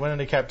sinned, they went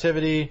into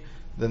captivity,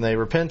 then they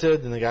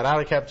repented, then they got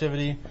out of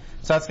captivity.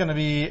 So that's going to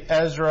be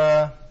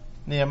Ezra,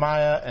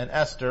 Nehemiah, and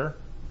Esther.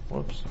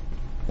 Whoops.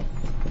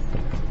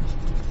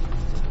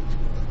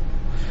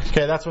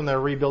 Okay, that's when they're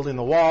rebuilding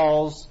the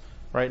walls,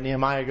 right?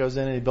 Nehemiah goes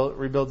in and he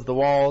rebuilds the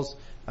walls.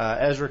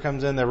 Ezra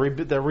comes in, they're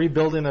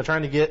rebuilding, they're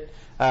trying to get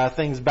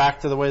things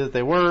back to the way that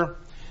they were.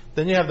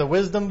 Then you have the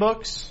wisdom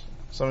books.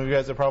 Some of you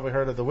guys have probably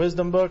heard of the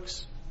wisdom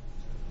books.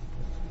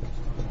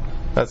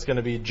 That's going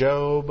to be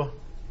Job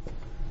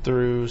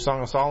through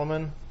Song of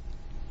Solomon.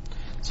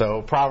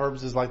 So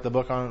Proverbs is like the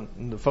book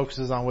that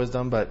focuses on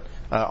wisdom, but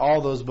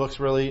all those books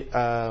really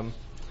are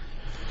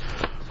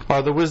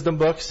the wisdom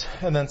books.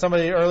 And then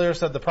somebody earlier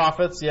said the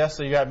prophets. Yes,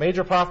 so you got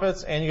major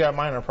prophets and you got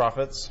minor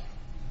prophets.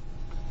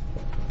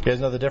 You guys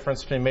know the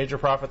difference between major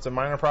prophets and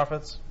minor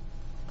prophets?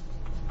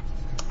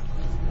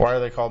 Why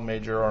are they called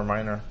major or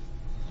minor?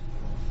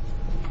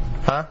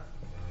 Huh?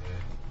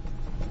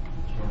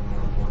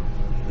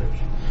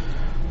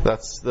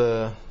 That's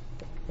a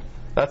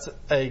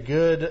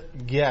good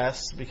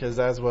guess, because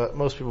that's what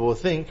most people will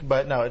think,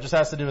 but no, it just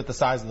has to do with the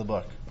size of the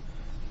book.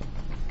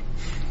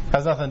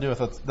 Has nothing to do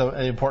with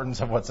the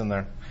importance of what's in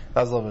there. That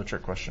was a little bit of a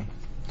trick question.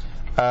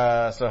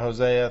 So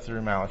Hosea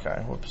through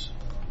Malachi. Whoops.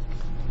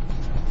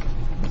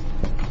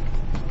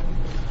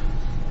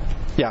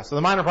 Yeah, so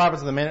the minor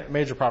prophets and the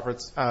major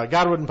prophets,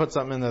 God wouldn't put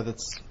something in there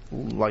that's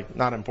like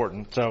not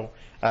important. So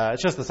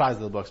it's just the size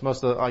of the books.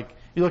 Most of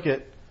you look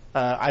at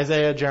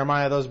Isaiah,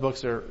 Jeremiah, those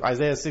books are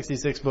Isaiah's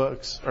 66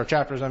 books or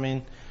chapters. I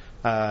mean,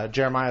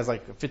 Jeremiah's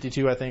like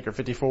 52, I think, or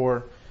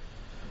 54.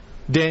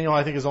 Daniel,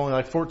 I think, is only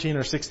like 14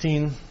 or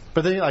 16.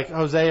 But then like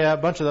Hosea, a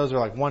bunch of those are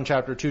like 1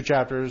 chapter, 2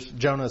 chapters.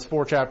 Jonah's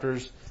 4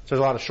 chapters. So there's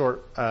a lot of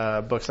short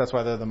books. That's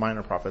why they're the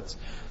minor prophets.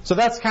 So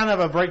that's kind of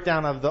a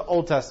breakdown of the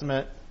Old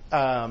Testament.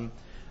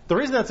 The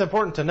reason that's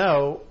important to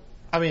know,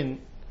 I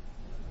mean,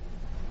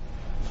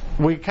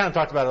 we kind of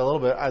talked about it a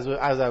little bit as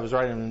I was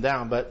writing them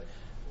down, but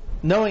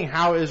knowing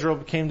how Israel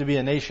came to be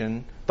a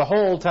nation, the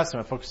whole Old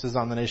Testament focuses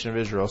on the nation of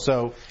Israel.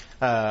 So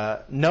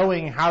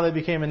knowing how they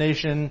became a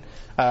nation,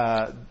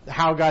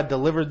 how God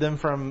delivered them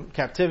from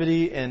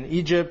captivity in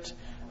Egypt,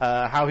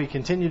 how He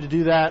continued to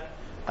do that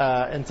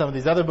in some of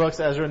these other books,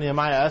 Ezra,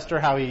 Nehemiah, Esther,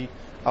 how He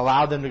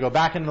allowed them to go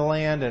back into the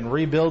land and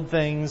rebuild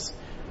things.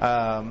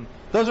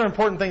 Those are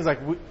important things. Like,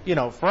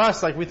 for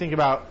us, like we think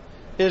about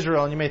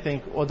Israel, and you may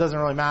think, well, it doesn't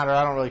really matter.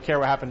 I don't really care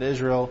what happened to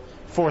Israel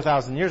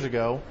 4,000 years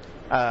ago.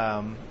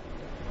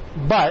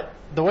 But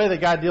the way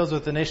that God deals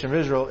with the nation of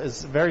Israel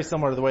is very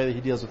similar to the way that He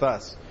deals with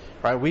us.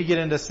 Right? We get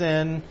into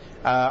sin.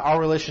 Our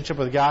relationship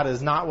with God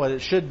is not what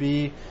it should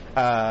be.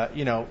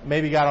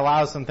 Maybe God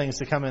allows some things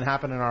to come and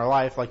happen in our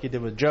life, like He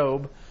did with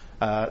Job.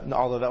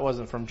 Although that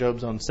wasn't from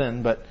Job's own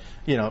sin, but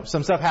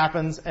some stuff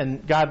happens,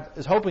 and God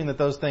is hoping that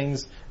those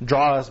things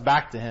draw us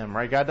back to Him.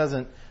 Right? God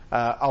doesn't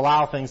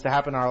allow things to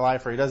happen in our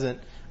life, or He doesn't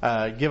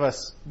give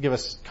us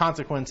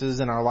consequences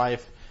in our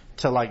life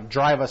to like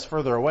drive us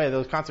further away.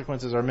 Those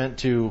consequences are meant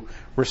to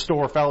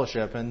restore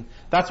fellowship, and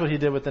that's what He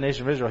did with the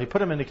nation of Israel. He put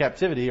them into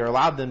captivity, or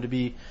allowed them to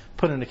be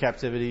put into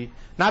captivity,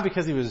 not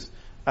because He was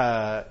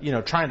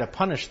trying to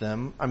punish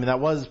them. I mean, that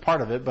was part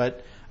of it,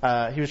 but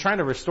He was trying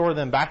to restore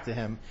them back to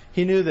Him.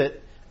 He knew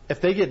that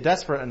if they get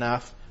desperate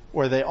enough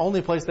where the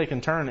only place they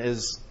can turn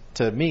is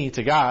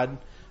to God,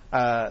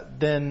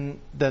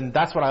 then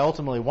that's what I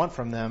ultimately want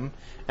from them.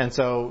 And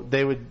so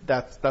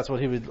that's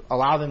what He would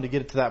allow them to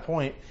get to that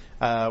point,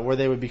 where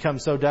they would become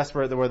so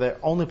desperate that where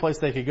the only place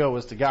they could go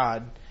was to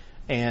God.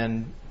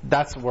 And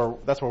that's where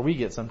we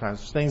get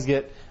sometimes. Things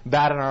get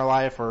bad in our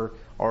life, or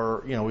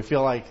we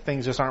feel like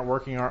things just aren't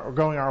working or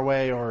going our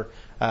way, or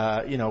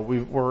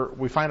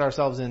we find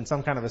ourselves in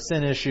some kind of a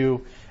sin issue,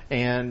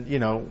 and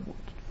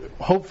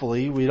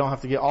hopefully we don't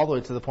have to get all the way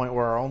to the point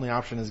where our only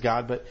option is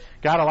God, but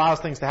God allows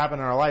things to happen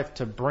in our life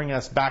to bring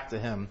us back to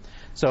Him.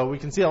 So we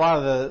can see a lot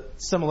of the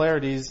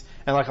similarities,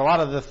 and like a lot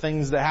of the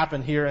things that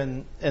happen here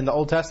in the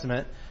Old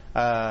Testament,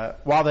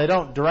 while they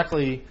aren't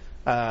directly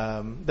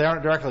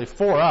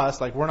for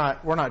us, like we're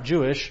not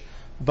Jewish,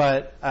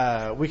 but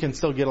we can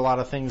still get a lot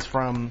of things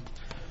from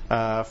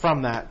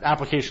that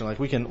application. Like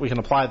we can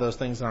apply those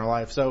things in our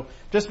life. So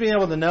just being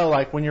able to know,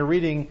 like when you're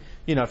reading,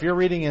 if you're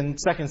reading in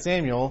 2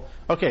 Samuel,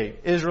 okay,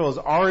 Israel is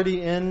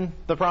already in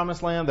the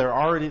promised land.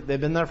 They've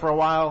been there for a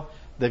while.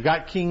 They've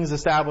got kings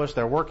established.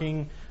 They're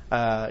working,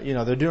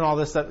 they're doing all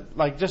this stuff.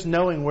 Like just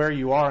knowing where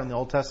you are in the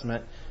Old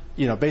Testament,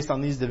 based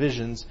on these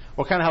divisions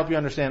will kind of help you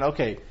understand,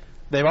 okay,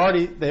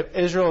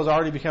 Israel has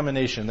already become a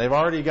nation. They've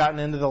already gotten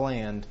into the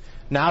land.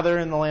 Now they're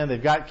in the land.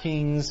 They've got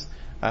kings.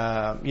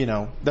 They're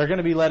going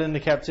to be led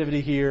into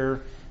captivity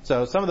here.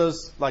 So some of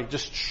those, like,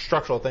 just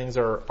structural things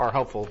are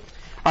helpful.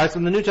 All right, so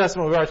in the New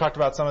Testament, we've already talked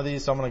about some of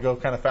these, so I'm going to go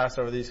kind of fast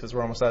over these because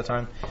we're almost out of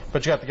time.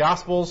 But you got the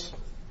Gospels,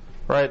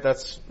 right?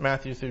 That's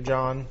Matthew through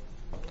John.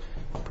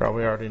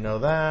 Probably already know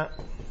that.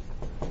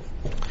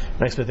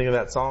 Makes me think of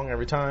that song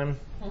every time.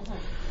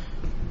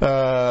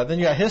 Then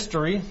you got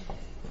history.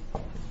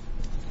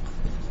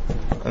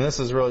 And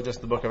this is really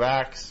just the book of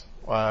Acts.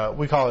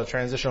 We call it a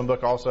transitional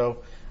book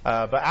also.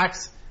 But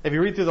Acts, if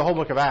you read through the whole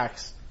book of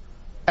Acts,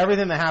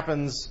 everything that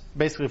happens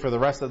basically for the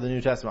rest of the New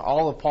Testament,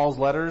 all of Paul's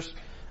letters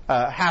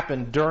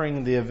happen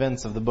during the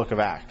events of the book of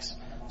Acts.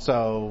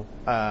 So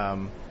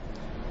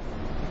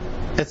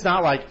it's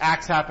not like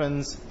Acts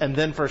happens and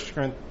then First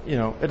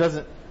Corinthians, it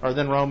doesn't, or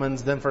then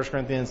Romans, then First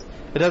Corinthians.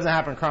 It doesn't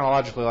happen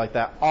chronologically like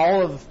that.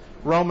 All of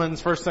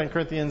Romans, First, Second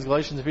Corinthians,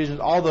 Galatians, Ephesians,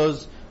 all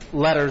those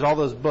letters, all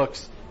those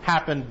books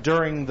happened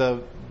during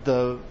the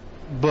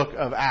book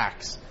of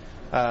Acts.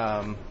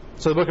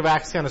 So the book of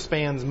Acts kind of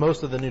spans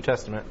most of the New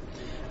Testament.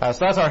 So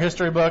that's our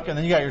history book. And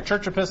then you got your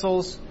church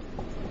epistles.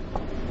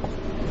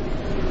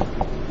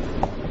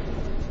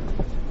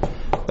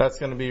 That's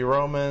going to be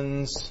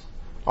Romans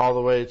all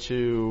the way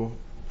to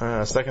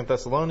 2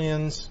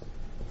 Thessalonians.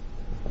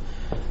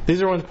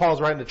 These are when Paul's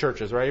writing to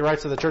churches, right? He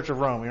writes to the church of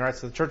Rome. He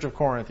writes to the church of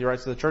Corinth. He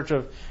writes to the church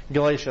of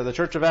Galatia, the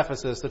church of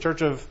Ephesus, the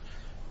church of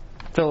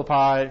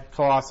Philippi,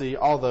 Colossae,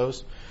 all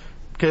those.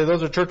 Okay,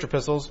 those are church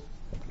epistles.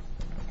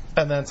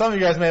 And then some of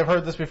you guys may have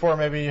heard this before.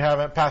 Maybe you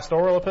haven't.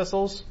 Pastoral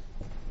epistles.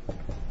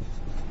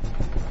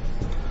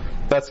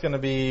 That's going to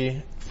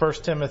be 1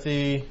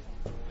 Timothy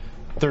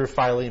through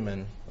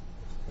Philemon.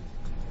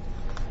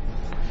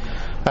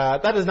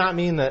 That does not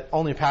mean that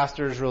only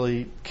pastors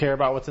really care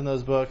about what's in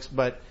those books,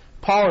 but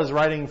Paul is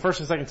writing 1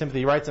 and 2 Timothy.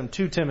 He writes them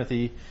to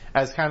Timothy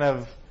as kind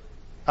of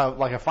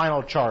like a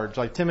final charge.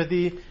 Like,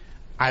 Timothy,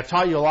 I've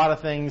taught you a lot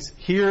of things.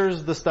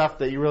 Here's the stuff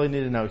that you really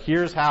need to know.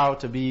 Here's how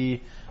to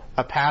be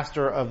a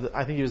pastor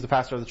I think he was the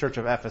pastor of the church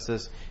of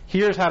Ephesus.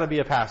 Here's how to be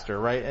a pastor,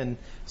 right? And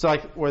so,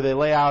 like, where they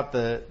lay out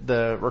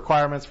the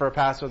requirements for a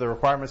pastor, the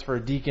requirements for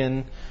a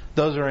deacon,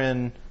 those are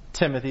in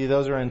Timothy,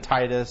 those are in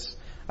Titus.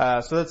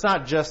 So it's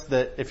not just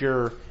that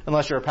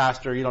unless you're a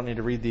pastor, you don't need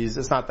to read these.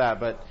 It's not that,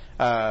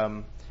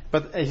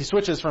 but he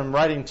switches from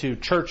writing to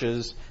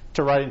churches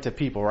to writing to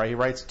people, right? He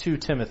writes to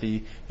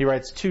Timothy, he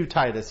writes to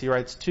Titus, he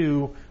writes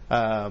to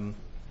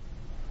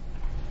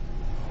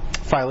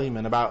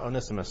Philemon about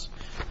Onesimus.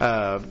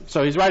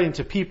 So he's writing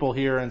to people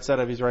here instead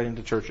of he's writing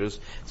to churches.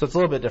 So it's a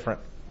little bit different.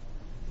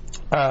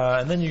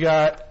 And then you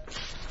got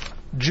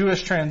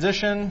Jewish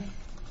transition.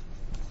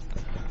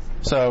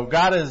 So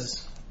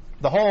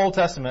the whole Old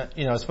Testament,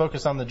 is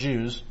focused on the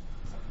Jews.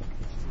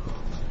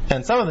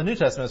 And some of the New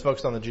Testament is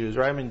focused on the Jews,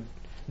 right? I mean,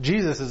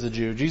 Jesus is a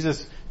Jew.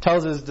 Jesus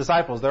tells his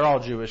disciples, they're all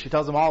Jewish. He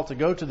tells them all to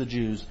go to the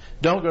Jews.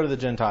 Don't go to the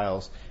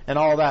Gentiles. And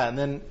all that. And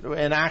then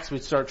in Acts we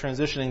start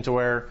transitioning to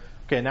where,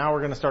 okay, now we're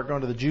going to start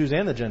going to the Jews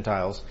and the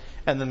Gentiles.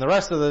 And then the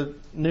rest of the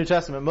New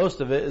Testament,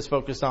 most of it is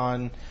focused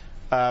on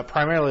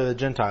primarily the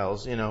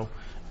Gentiles,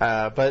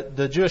 But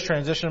the Jewish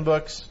transition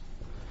books,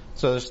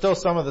 so there's still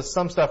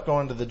some stuff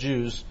going to the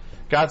Jews.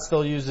 God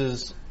still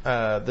uses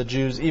the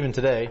Jews even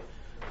today.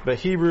 But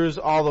Hebrews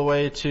all the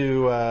way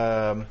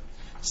to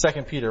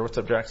 2 Peter. What's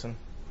up, Jackson?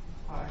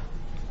 Hi.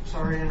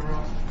 Sorry to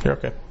interrupt. You're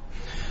okay.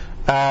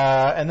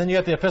 And then you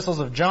got the epistles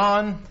of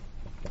John.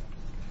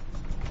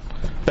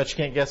 Bet you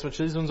can't guess which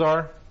these ones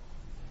are.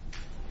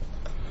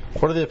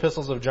 What are the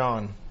epistles of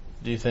John,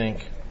 do you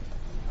think?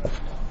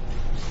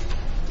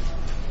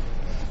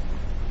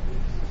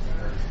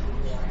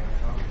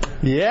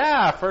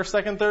 Yeah,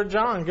 1st, 2nd, 3rd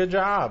John. Good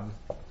job.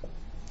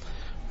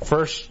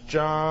 1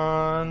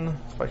 John,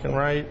 if I can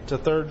write, to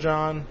 3rd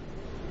John.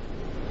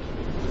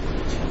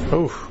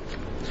 Oof.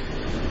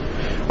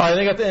 All right,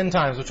 they got the end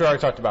times, which we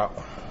already talked about,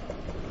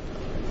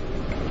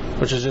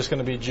 which is just going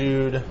to be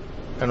Jude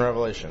and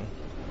Revelation.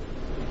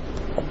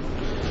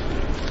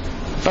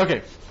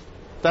 Okay,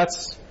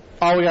 that's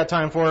all we got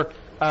time for.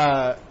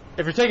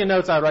 If you're taking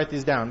notes, I'd write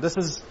these down.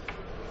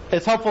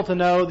 It's helpful to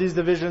know these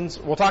divisions.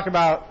 We'll talk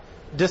about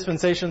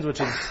dispensations,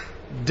 which is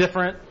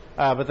different,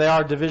 but they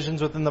are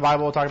divisions within the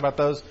Bible. We'll talk about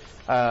those.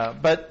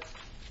 But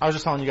I was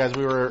just telling you guys,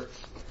 we were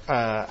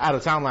out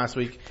of town last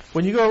week.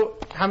 When you go,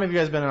 how many of you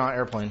guys been on an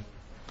airplane?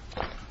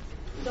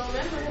 Don't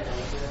remember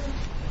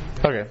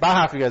it. Okay, about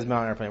half of you guys have been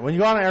on an airplane. When you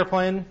go on an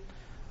airplane,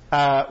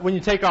 when you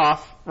take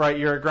off, right,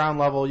 you're at ground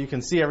level, you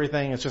can see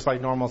everything. It's just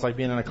like normal. It's like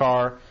being in a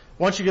car.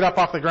 Once you get up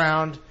off the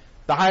ground,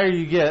 the higher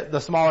you get, the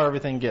smaller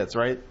everything gets,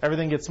 right?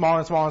 Everything gets smaller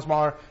and smaller and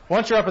smaller.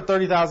 Once you're up at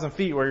 30,000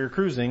 feet where you're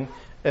cruising,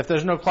 if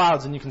there's no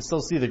clouds and you can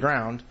still see the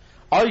ground,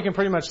 all you can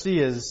pretty much see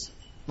is,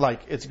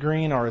 like, it's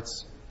green or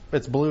it's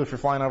blue if you're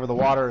flying over the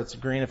water, it's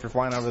green if you're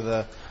flying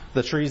over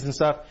the trees and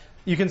stuff.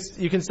 You can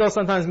still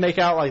sometimes make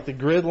out, like, the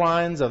grid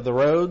lines of the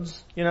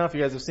roads, if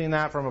you guys have seen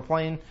that from a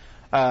plane.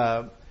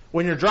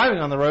 When you're driving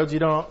on the roads, you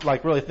don't,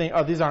 like, really think,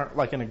 oh, these aren't,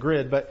 like, in a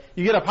grid, but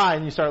you get up high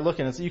and you start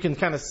looking, and so you can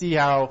kind of see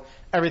how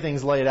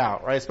everything's laid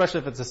out, right? Especially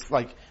if it's just,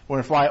 like, when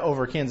we fly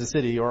over Kansas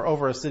City or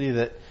over a city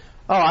that,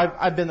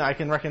 I've been there, I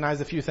can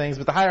recognize a few things,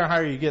 but the higher and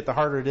higher you get, the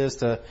harder it is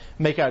to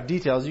make out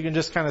details. You can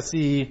just kind of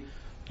see,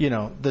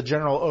 the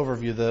general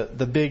overview,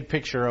 the big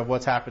picture of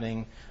what's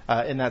happening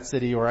in that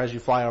city, or as you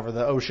fly over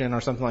the ocean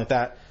or something like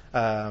that.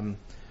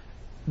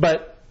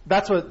 But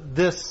that's what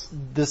this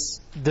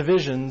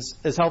divisions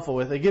is helpful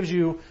with. It gives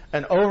you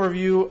an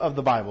overview of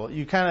the Bible.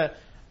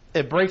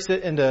 It breaks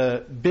it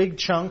into big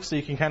chunks so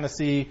you can kind of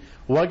see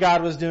what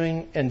God was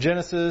doing in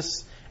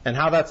Genesis and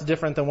how that's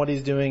different than what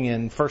he's doing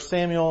in 1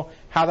 Samuel,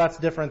 how that's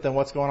different than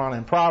what's going on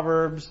in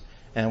Proverbs.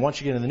 And once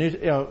you get into the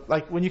new,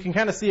 like when you can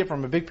kind of see it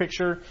from a big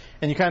picture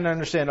and you kind of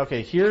understand,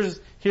 okay, here's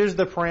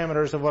the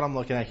parameters of what I'm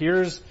looking at.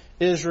 Here's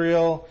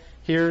Israel.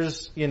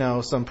 Here's,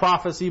 some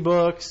prophecy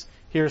books.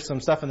 Here's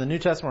some stuff in the New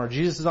Testament where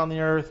Jesus is on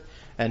the earth.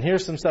 And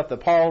here's some stuff that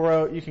Paul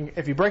wrote.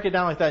 If you break it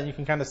down like that, you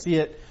can kind of see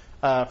it,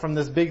 from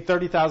this big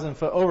 30,000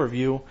 foot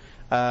overview.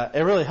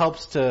 It really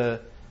helps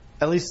to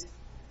at least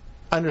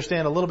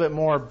understand a little bit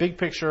more big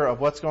picture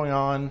of what's going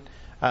on.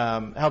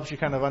 Helps you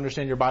kind of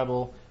understand your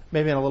Bible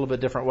maybe in a little bit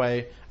different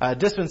way.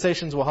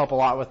 Dispensations will help a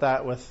lot with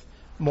that, with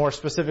more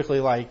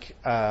specifically like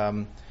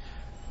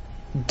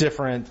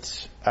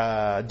different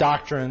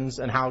doctrines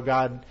and how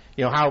God,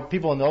 how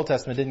people in the Old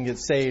Testament didn't get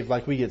saved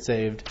like we get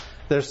saved.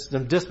 there's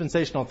some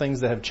dispensational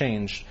things that have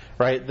changed,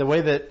 right? The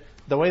way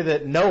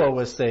that Noah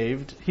was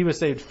saved, he was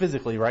saved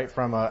physically, right,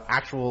 from an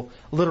actual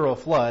literal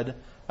flood.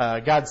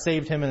 God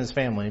saved him and his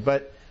family,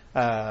 but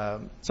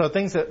so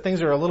things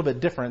are a little bit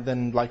different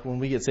than like when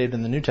we get saved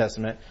in the New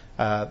Testament.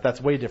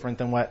 That's way different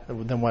than what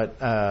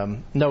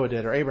Noah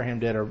did or Abraham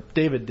did or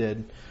David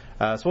did.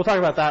 So we'll talk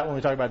about that when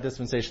we talk about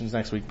dispensations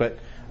next week. But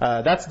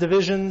that's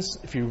divisions.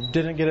 If you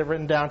didn't get it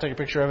written down, take a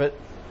picture of it.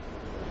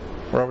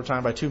 We're over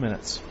time by 2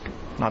 minutes.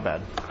 Not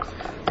bad.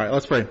 All right,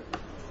 let's pray.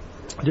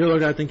 Dear Lord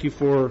God, thank you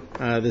for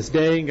this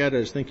day. God, I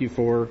just thank you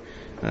for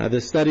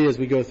this study as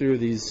we go through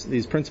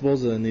these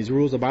principles and these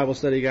rules of Bible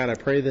study. God, I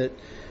pray that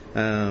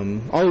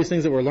all these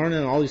things that we're learning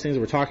and all these things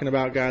that we're talking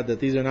about, God, that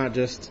these are not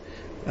just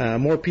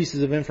more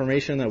pieces of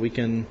information that we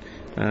can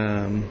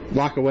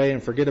lock away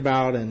and forget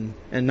about and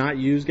not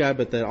use, God,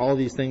 but that all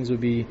these things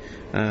would be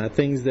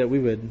things that we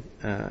would,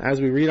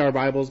 as we read our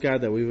Bibles,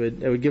 God, that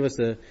it would give us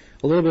a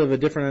little bit of a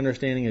different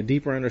understanding, a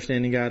deeper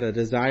understanding, God, a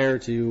desire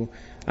to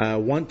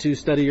want to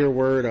study your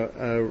word,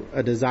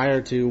 a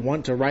desire to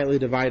want to rightly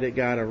divide it,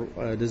 God,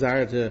 a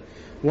desire to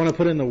want to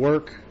put in the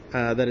work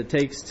that it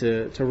takes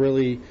to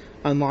really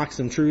unlock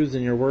some truths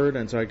in your word.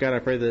 And so, God, I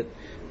pray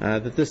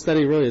that this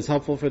study really is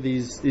helpful for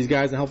these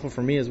guys and helpful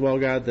for me as well,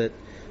 God, that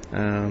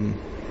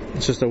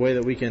it's just a way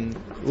that we can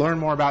learn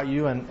more about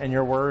you and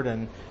your word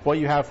and what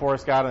you have for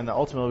us, God, and that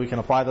ultimately we can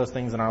apply those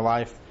things in our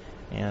life.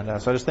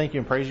 And so I just thank you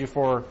and praise you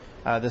for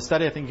this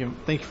study. I thank you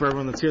for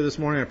everyone that's here this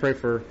morning. I pray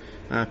for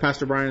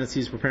Pastor Brian as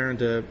he's preparing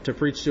to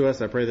preach to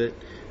us. I pray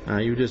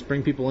that you just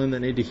bring people in that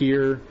need to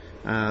hear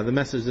the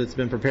message that's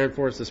been prepared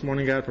for us this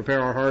morning, God.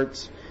 Prepare our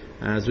hearts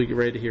as we get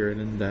ready to hear it.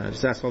 And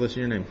just ask all this in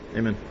your name.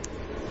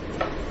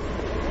 Amen.